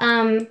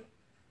 I'm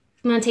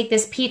gonna take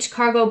this Peach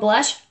Cargo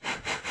Blush.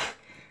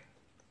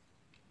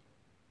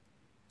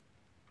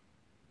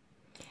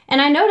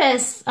 And I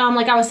noticed,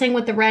 like I was saying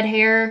with the red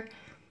hair,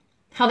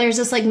 how there's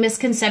this like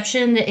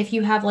misconception that if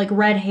you have like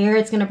red hair,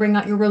 it's gonna bring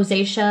out your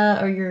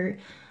rosacea or your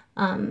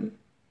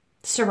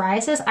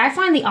psoriasis. I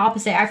find the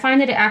opposite. I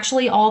find that it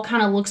actually all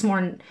kind of looks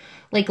more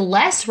like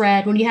less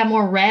red when you have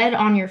more red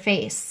on your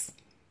face.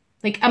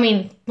 Like, I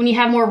mean, when you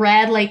have more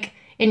red like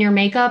in your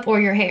makeup or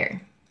your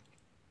hair.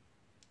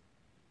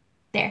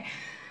 There.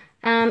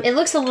 It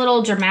looks a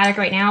little dramatic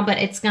right now, but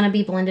it's gonna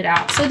be blended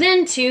out. So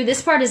then too,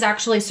 this part is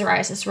actually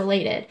psoriasis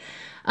related.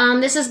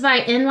 This is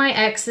by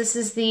NYX. This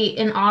is the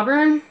in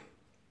Auburn.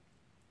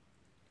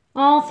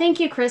 Oh, thank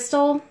you,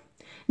 Crystal.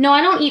 No,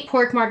 I don't eat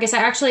pork, Marcus. I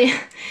actually,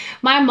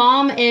 my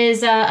mom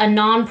is a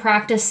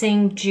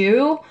non-practicing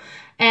Jew,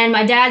 and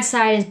my dad's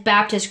side is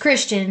Baptist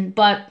Christian,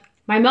 but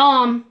my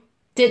mom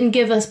didn't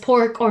give us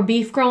pork or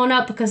beef growing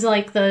up because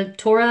like the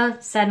Torah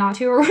said not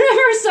to or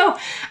whatever, so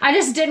I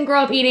just didn't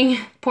grow up eating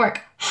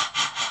pork.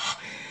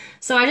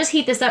 So I just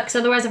heat this up because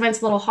otherwise I find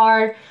it's a little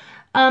hard.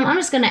 I'm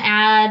just going to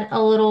add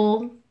a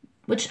little,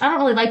 which I don't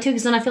really like to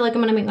because then I feel like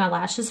I'm going to make my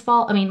lashes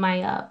fall,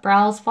 my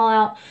brows fall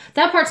out.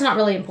 That part's not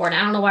really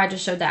important. I don't know why I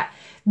just showed that.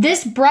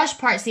 This brush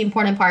part's the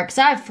important part because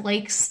I have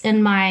flakes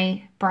in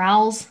my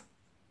brows.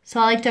 So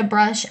I like to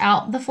brush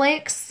out the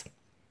flakes.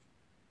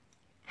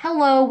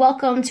 Hello,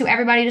 welcome to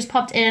everybody who just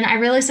popped in. I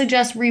really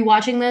suggest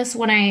rewatching this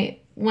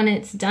when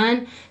it's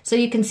done so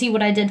you can see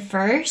what I did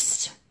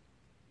first.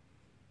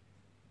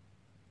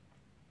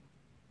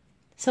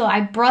 So I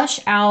brush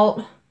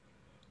out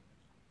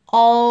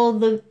all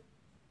the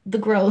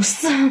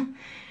gross,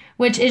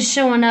 which is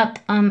showing up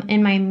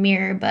in my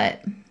mirror,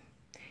 but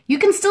you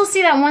can still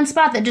see that one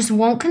spot that just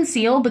won't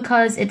conceal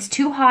because it's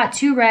too hot,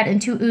 too red,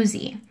 and too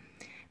oozy.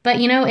 But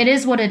you know, it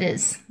is what it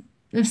is.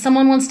 If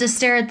someone wants to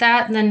stare at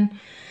that, then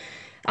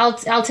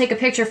I'll take a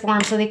picture for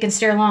them so they can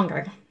stare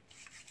longer.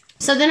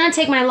 So then I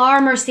take my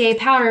Laura Mercier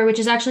powder, which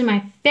is actually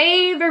my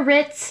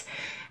favorite,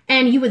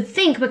 and you would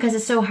think because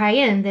it's so high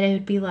end that it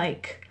would be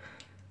like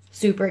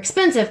super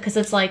expensive because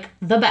it's like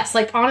the best.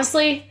 Like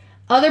honestly,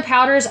 other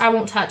powders I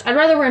won't touch. I'd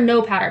rather wear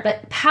no powder,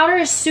 but powder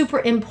is super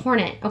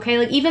important, okay?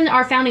 Like even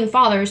our founding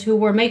fathers who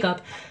wore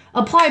makeup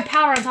applied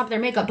powder on top of their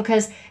makeup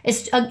because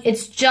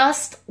it's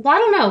just, well, I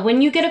don't know.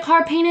 When you get a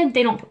car painted,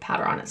 they don't put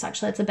powder on it. So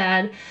actually, it's a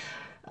bad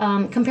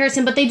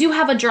comparison, but they do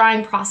have a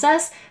drying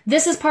process.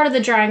 This is part of the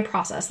drying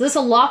process. This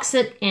locks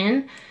it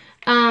in.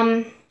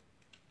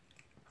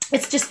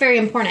 It's just very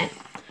important.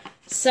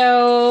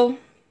 So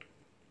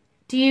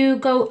do you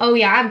go, oh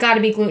yeah, I've got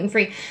to be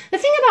gluten-free. The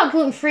thing about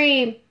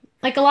gluten-free,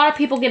 like a lot of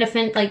people get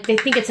offended, like they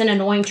think it's an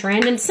annoying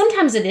trend, and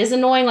sometimes it is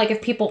annoying, like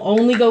if people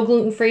only go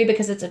gluten-free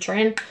because it's a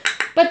trend.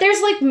 But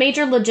there's like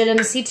major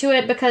legitimacy to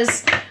it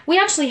because we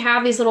actually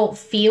have these little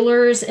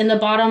feelers in the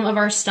bottom of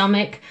our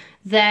stomach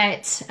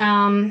that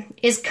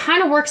is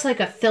kind of works like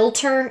a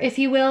filter, if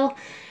you will.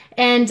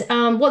 And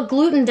what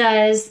gluten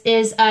does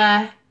is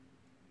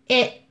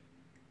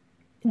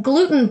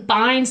gluten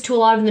binds to a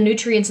lot of the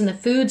nutrients in the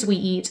foods we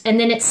eat, and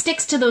then it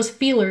sticks to those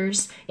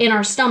feelers in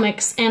our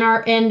stomachs,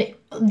 and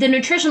the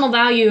nutritional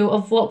value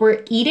of what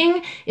we're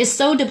eating is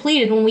so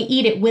depleted when we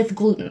eat it with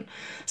gluten.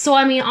 So,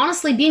 I mean,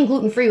 honestly, being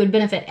gluten-free would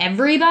benefit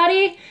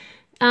everybody.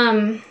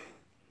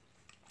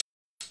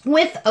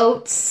 With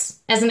oats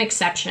as an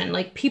exception,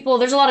 like people,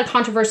 there's a lot of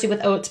controversy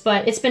with oats,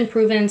 but it's been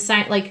proven in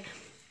science, like,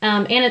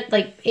 and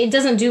it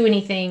doesn't do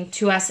anything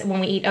to us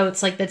when we eat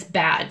oats, like that's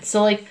bad.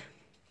 So like,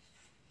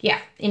 yeah,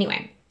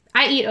 anyway,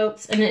 I eat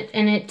oats and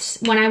it,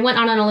 when I went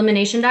on an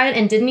elimination diet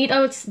and didn't eat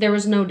oats, there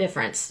was no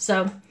difference.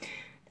 So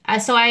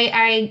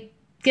I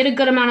get a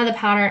good amount of the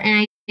powder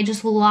and I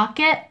just lock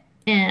it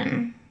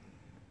in.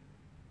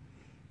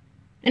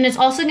 And it's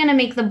also going to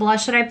make the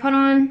blush that I put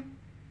on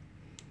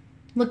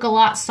look a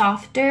lot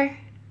softer.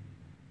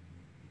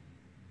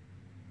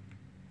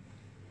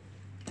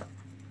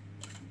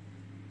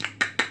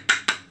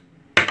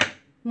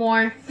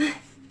 More.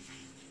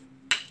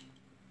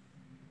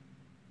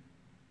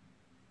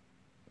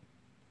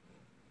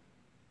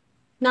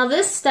 Now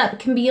this step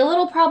can be a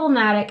little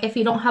problematic if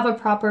you don't have a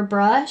proper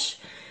brush.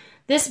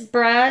 This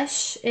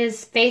brush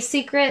is Face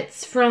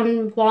Secrets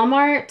from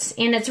Walmart,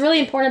 and it's really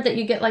important that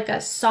you get like a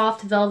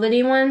soft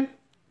velvety one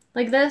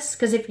like this,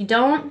 because if you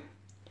don't,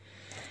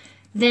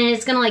 then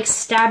it's gonna like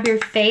stab your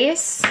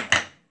face.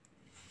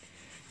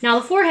 Now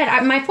the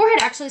forehead, my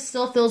forehead actually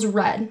still feels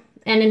red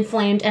and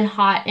inflamed and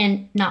hot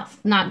and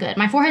not good.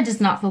 My forehead does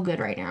not feel good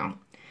right now.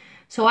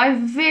 So I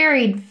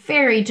very,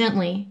 very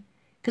gently,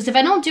 because if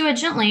I don't do it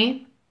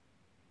gently,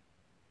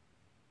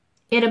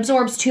 it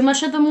absorbs too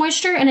much of the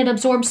moisture and it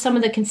absorbs some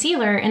of the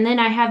concealer, and then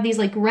I have these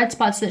like red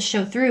spots that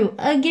show through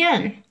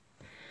again.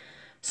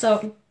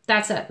 So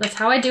that's it. That's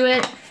how I do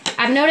it.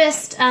 I've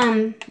noticed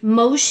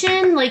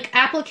motion, like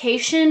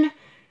application,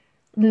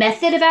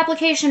 method of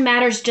application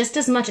matters just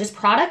as much as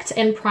product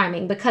and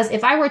priming, because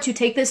if I were to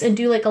take this and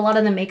do like a lot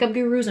of the makeup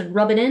gurus and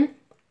rub it in,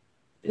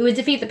 it would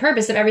defeat the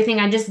purpose of everything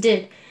I just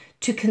did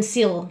to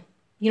conceal.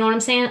 You know what I'm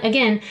saying?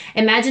 Again,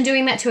 imagine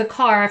doing that to a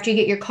car after you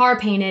get your car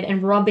painted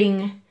and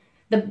rubbing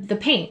the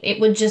paint. It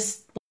would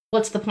just,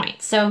 what's the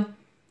point? So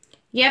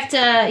you have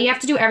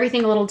to do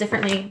everything a little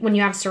differently when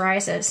you have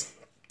psoriasis.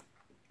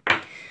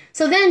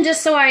 So then,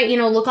 just so I, you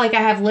know, look like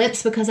I have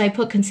lips because I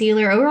put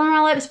concealer over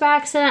my lips by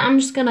accident, I'm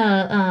just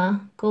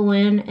gonna go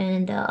in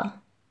and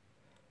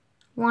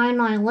line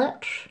my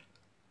lips.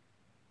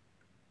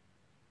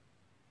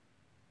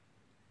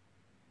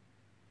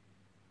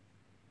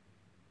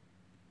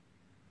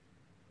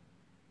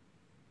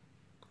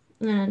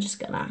 And then I'm just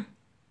gonna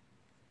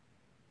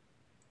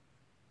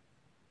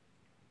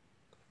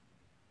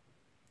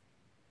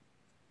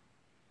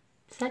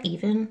is that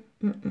even?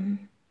 Mm-mm.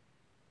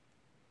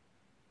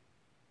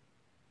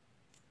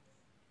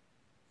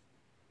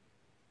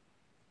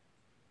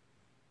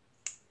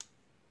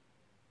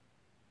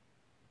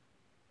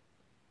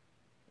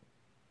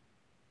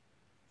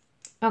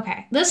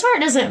 Okay, this part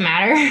doesn't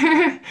matter.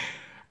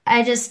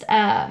 it just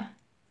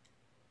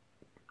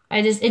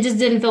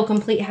didn't feel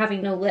complete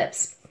having no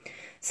lips.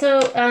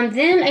 So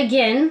then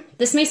again,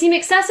 this may seem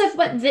excessive,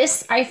 but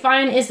this I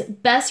find is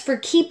best for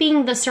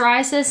keeping the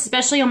psoriasis,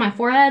 especially on my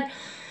forehead,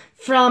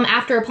 from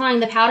after applying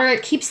the powder.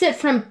 It keeps it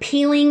from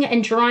peeling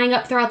and drying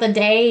up throughout the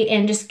day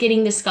and just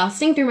getting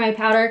disgusting through my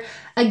powder.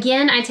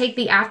 Again, I take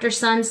the after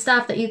sun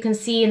stuff that you can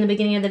see in the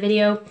beginning of the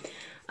video.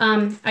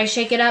 I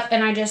shake it up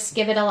and I just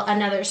give it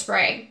another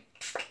spray.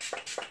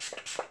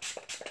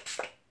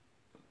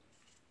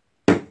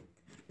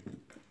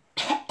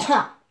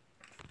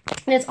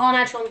 And it's all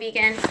natural and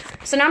vegan.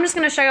 So now I'm just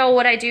going to show you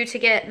what I do to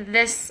get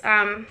this,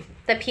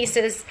 the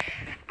pieces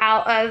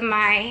out of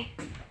my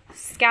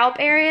scalp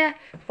area.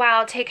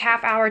 Wow, take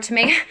half hour to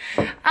make,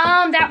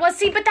 but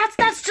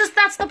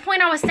that's the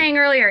point I was saying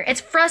earlier.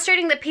 It's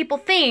frustrating that people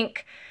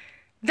think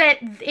that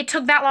it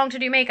took that long to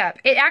do makeup.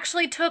 It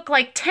actually took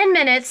like 10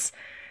 minutes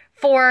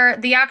for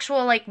the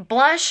actual like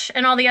blush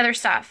and all the other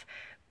stuff.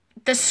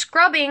 The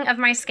scrubbing of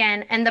my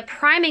skin and the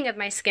priming of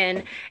my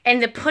skin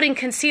and the putting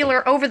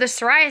concealer over the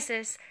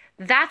psoriasis,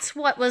 that's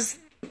what was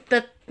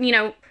the,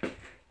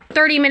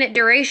 30-minute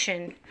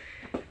duration.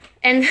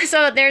 And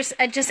so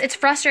it's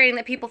frustrating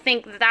that people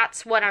think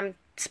that's what I'm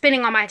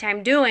spending all my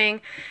time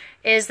doing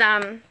is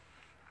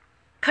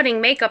putting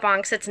makeup on,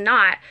 because it's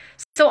not.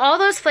 So all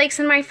those flakes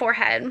in my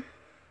forehead,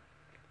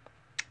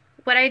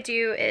 what I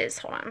do is,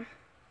 hold on.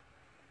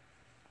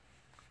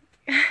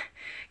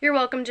 You're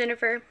welcome,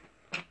 Jennifer.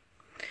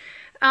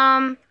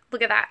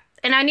 Look at that.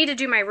 And I need to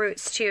do my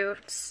roots too.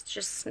 It's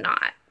just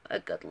not a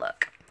good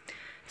look.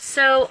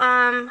 So,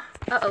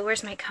 uh-oh,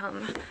 where's my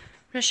comb? I'm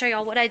gonna show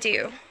y'all what I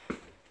do.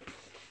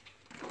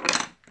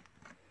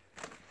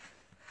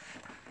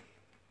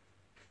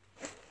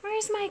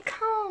 Where's my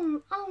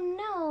comb? Oh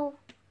no.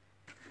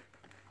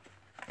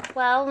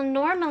 Well,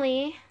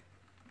 normally,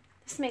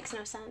 this makes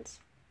no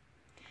sense.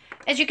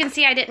 As you can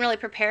see, I didn't really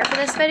prepare for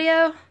this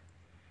video.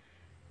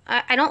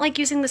 I don't like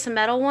using this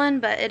metal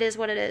one, but it is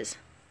what it is.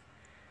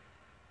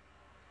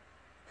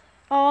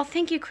 Oh,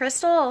 thank you,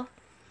 Crystal.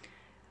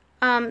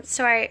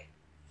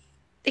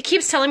 It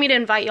keeps telling me to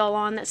invite y'all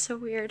on. That's so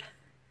weird.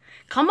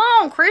 Come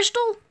on,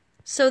 Crystal.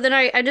 So then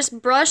I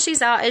just brush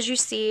these out, as you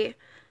see,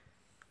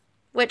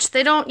 which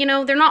they don't,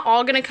 they're not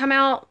all going to come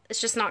out.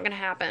 It's just not going to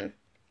happen.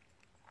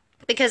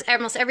 Because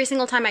almost every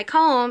single time I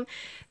comb,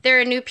 there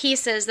are new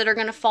pieces that are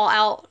going to fall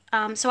out.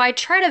 So I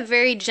try to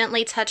very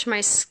gently touch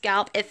my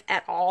scalp, if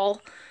at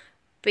all,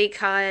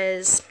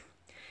 because,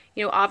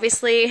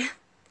 obviously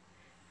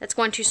that's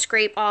going to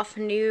scrape off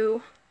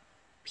new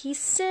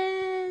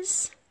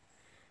pieces.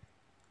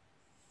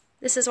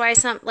 This is why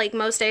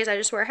most days I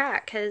just wear a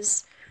hat,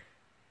 because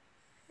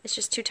it's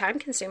just too time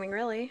consuming,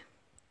 really.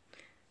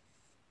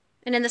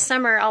 And in the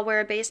summer, I'll wear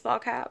a baseball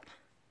cap.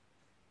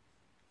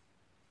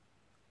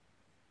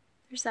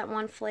 There's that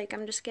one flake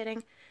I'm just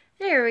getting.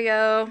 There we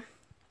go.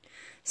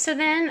 So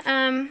then,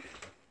 I'm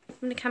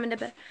going to come into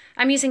bed.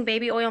 I'm using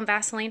baby oil and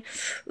Vaseline.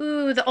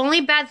 Ooh, the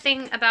only bad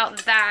thing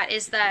about that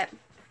is that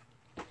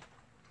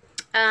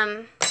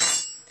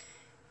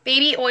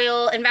baby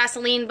oil and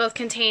Vaseline both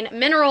contain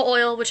mineral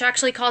oil, which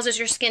actually causes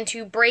your skin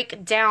to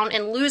break down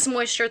and lose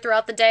moisture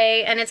throughout the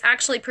day, and it's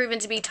actually proven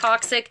to be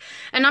toxic.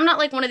 And I'm not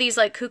like one of these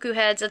like cuckoo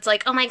heads. It's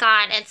like, oh my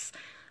god, it's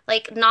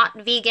like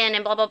not vegan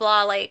and blah blah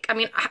blah. Like, I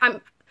mean,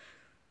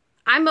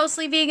 I'm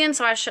mostly vegan,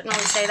 so I shouldn't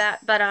really say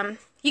that, but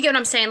you get what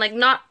I'm saying. Like,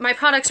 my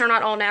products are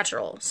not all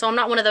natural, so I'm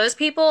not one of those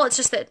people. It's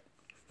just that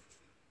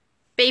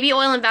baby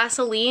oil and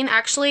Vaseline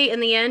actually in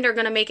the end are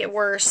gonna make it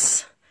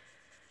worse.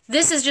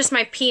 This is just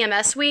my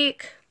PMS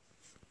week.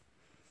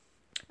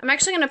 I'm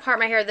actually going to part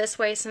my hair this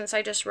way since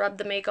I just rubbed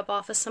the makeup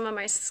off of some of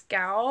my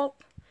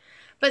scalp.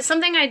 But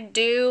something I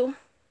do,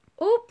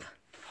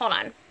 hold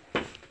on.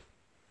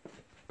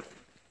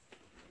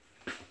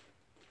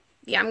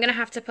 Yeah, I'm gonna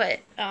have to put,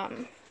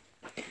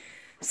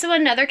 so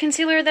another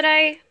concealer that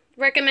I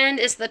recommend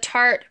is the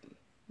Tarte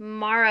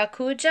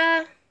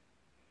Maracuja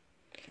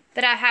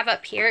that I have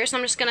up here. So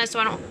I'm just gonna, so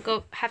I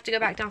don't have to go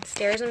back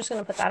downstairs, I'm just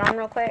gonna put that on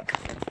real quick.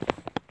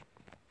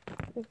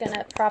 I'm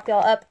gonna prop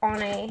y'all up on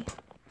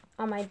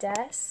my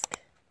desk.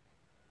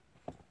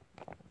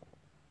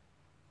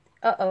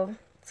 Uh-oh,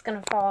 it's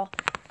gonna fall.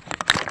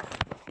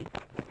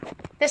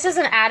 This is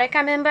an attic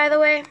I'm in, by the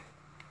way.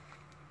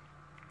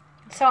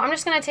 So I'm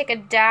just gonna take a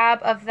dab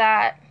of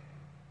that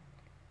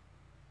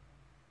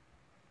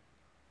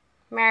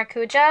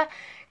Maracuja,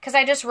 because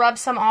I just rubbed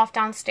some off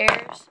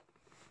downstairs.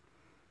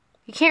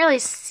 You can't really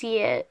see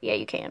it. Yeah,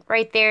 you can.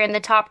 Right there in the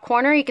top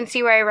corner, you can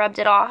see where I rubbed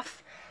it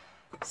off.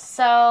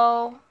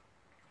 So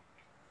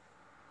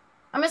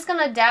I'm just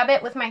gonna dab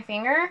it with my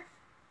finger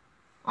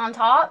on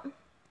top.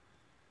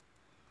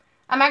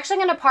 I'm actually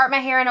gonna part my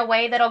hair in a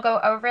way that'll go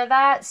over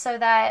that so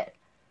that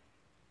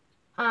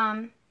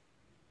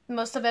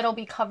most of it will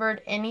be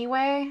covered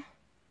anyway.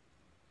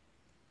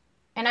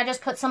 And I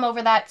just put some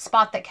over that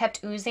spot that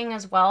kept oozing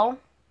as well.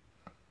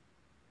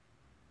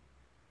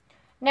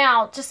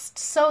 Now, just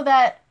so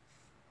that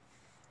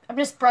I'm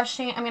just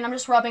brushing, I'm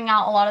just rubbing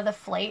out a lot of the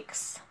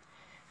flakes.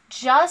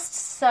 Just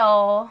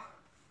so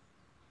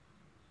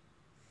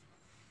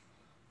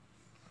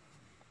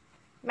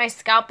my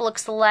scalp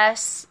looks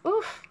less,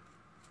 oof.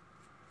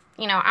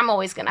 You know, I'm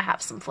always going to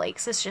have some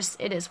flakes. It's just,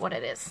 it is what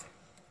it is.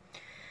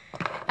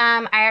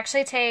 I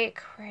actually take,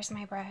 where's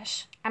my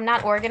brush? I'm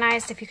not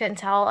organized, if you couldn't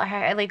tell.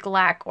 I like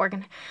lack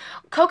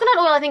coconut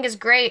oil I think is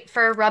great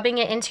for rubbing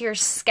it into your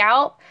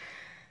scalp,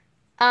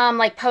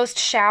 like post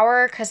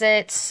shower, because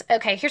it's,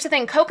 okay, here's the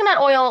thing. Coconut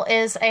oil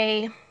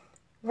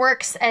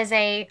works as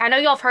I know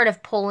y'all have heard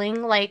of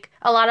pulling, like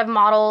a lot of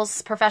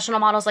models, professional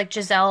models like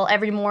Giselle,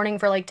 every morning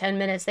for like 10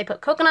 minutes, they put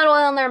coconut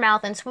oil in their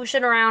mouth and swoosh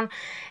it around,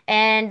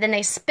 and then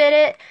they spit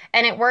it,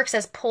 and it works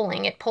as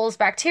pulling. It pulls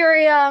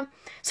bacteria.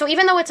 So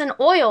even though it's an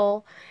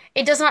oil,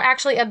 it does not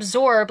actually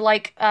absorb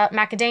like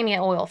macadamia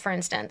oil, for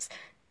instance.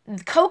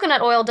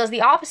 Coconut oil does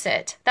the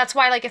opposite. That's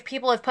why, like, if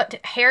people have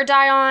put hair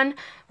dye on,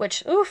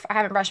 which, oof, I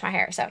haven't brushed my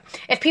hair, so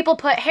if people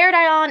put hair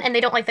dye on and they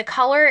don't like the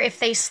color, if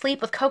they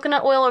sleep with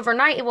coconut oil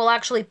overnight, it will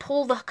actually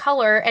pull the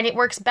color, and it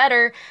works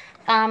better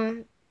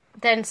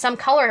than some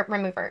color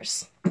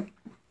removers.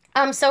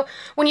 So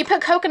when you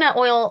put coconut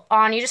oil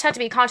on, you just have to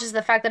be conscious of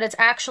the fact that it's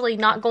actually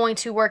not going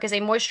to work as a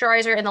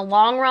moisturizer in the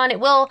long run. It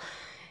will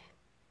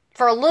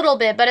for a little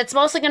bit, but it's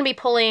mostly going to be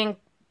pulling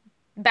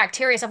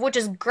bacteria stuff, which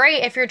is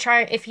great if you're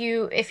trying,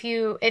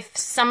 if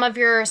some of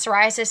your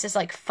psoriasis is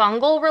like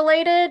fungal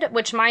related,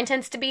 which mine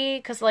tends to be,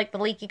 because like the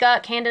leaky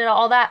gut, candida,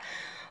 all that.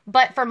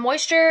 But for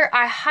moisture,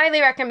 I highly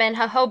recommend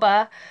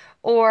jojoba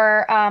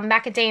or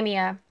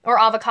macadamia or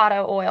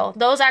avocado oil.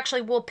 Those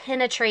actually will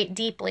penetrate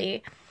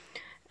deeply.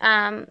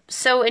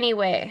 So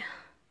anyway,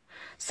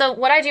 so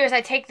what I do is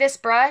I take this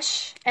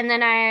brush, and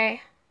then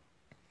I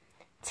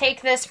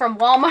take this from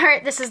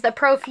Walmart. This is the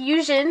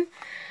Profusion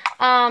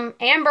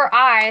Amber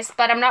Eyes,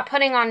 but I'm not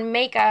putting on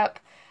makeup.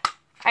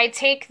 I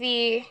take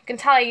you can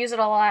tell I use it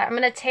a lot.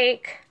 I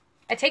take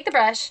the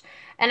brush,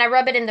 and I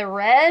rub it in the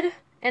red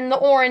and the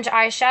orange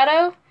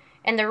eyeshadow,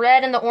 and the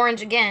red and the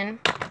orange again.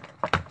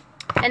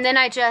 And then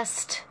I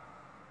just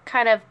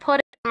kind of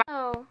put it in my,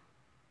 oh,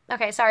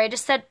 okay, sorry, it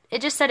just said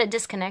it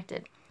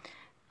disconnected.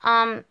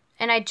 And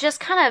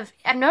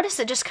I've noticed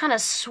it just kind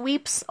of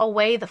sweeps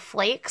away the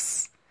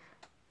flakes,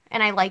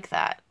 and I like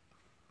that.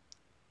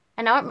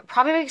 I know it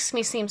probably makes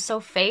me seem so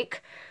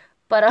fake,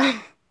 but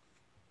I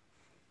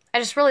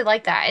just really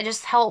like that. It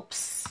just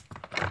helps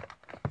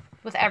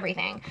with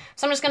everything.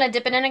 So I'm just going to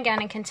dip it in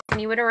again and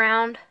continue it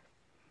around.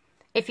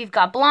 If you've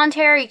got blonde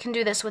hair, you can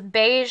do this with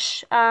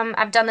beige.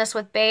 I've done this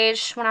with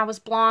beige when I was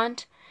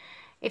blonde.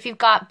 If you've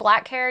got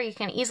black hair, you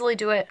can easily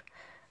do it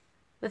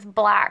with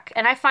black.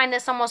 And I find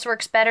this almost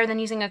works better than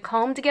using a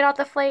comb to get out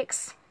the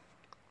flakes.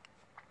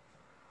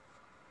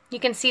 You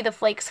can see the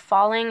flakes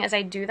falling as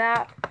I do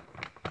that.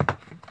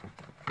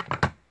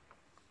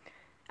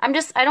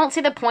 I don't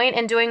see the point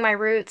in doing my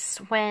roots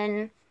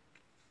when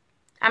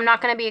I'm not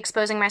going to be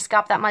exposing my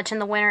scalp that much in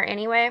the winter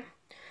anyway.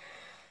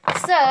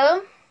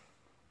 So,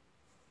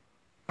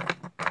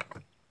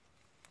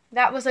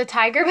 that was a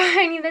tiger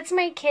behind you. That's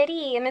my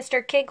kitty,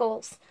 Mr.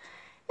 Kiggles.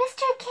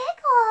 Mr.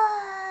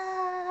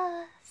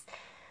 Kiggles!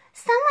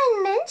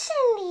 Someone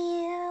mentioned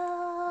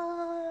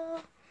you.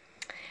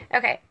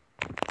 Okay.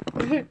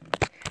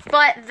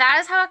 But that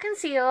is how I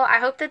conceal. I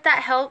hope that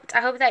helped.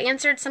 I hope that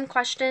answered some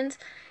questions.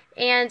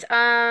 And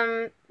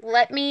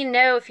let me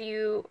know if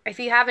you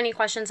have any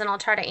questions, and I'll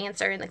try to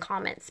answer in the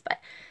comments. But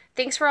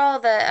thanks for all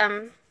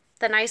the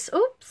nice,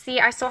 oops, see,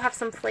 I still have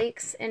some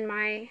flakes in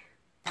my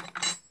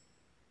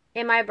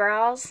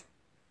brows.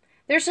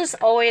 There's just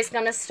always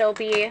gonna still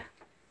be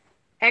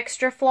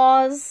extra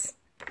flaws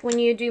when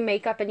you do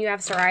makeup and you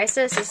have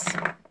psoriasis. It's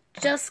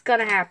just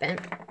gonna happen.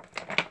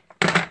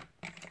 I'm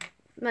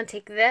gonna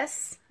take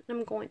this, and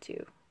I'm going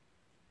to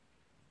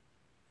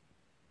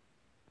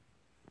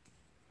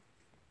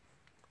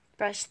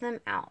brush them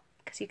out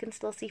because you can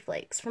still see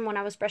flakes from when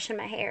I was brushing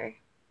my hair.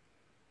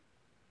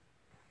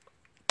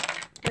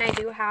 And I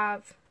do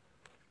have,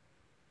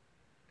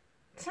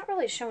 it's not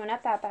really showing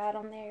up that bad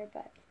on there,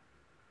 but.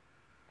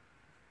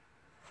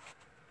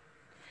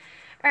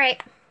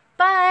 Alright,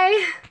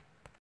 bye!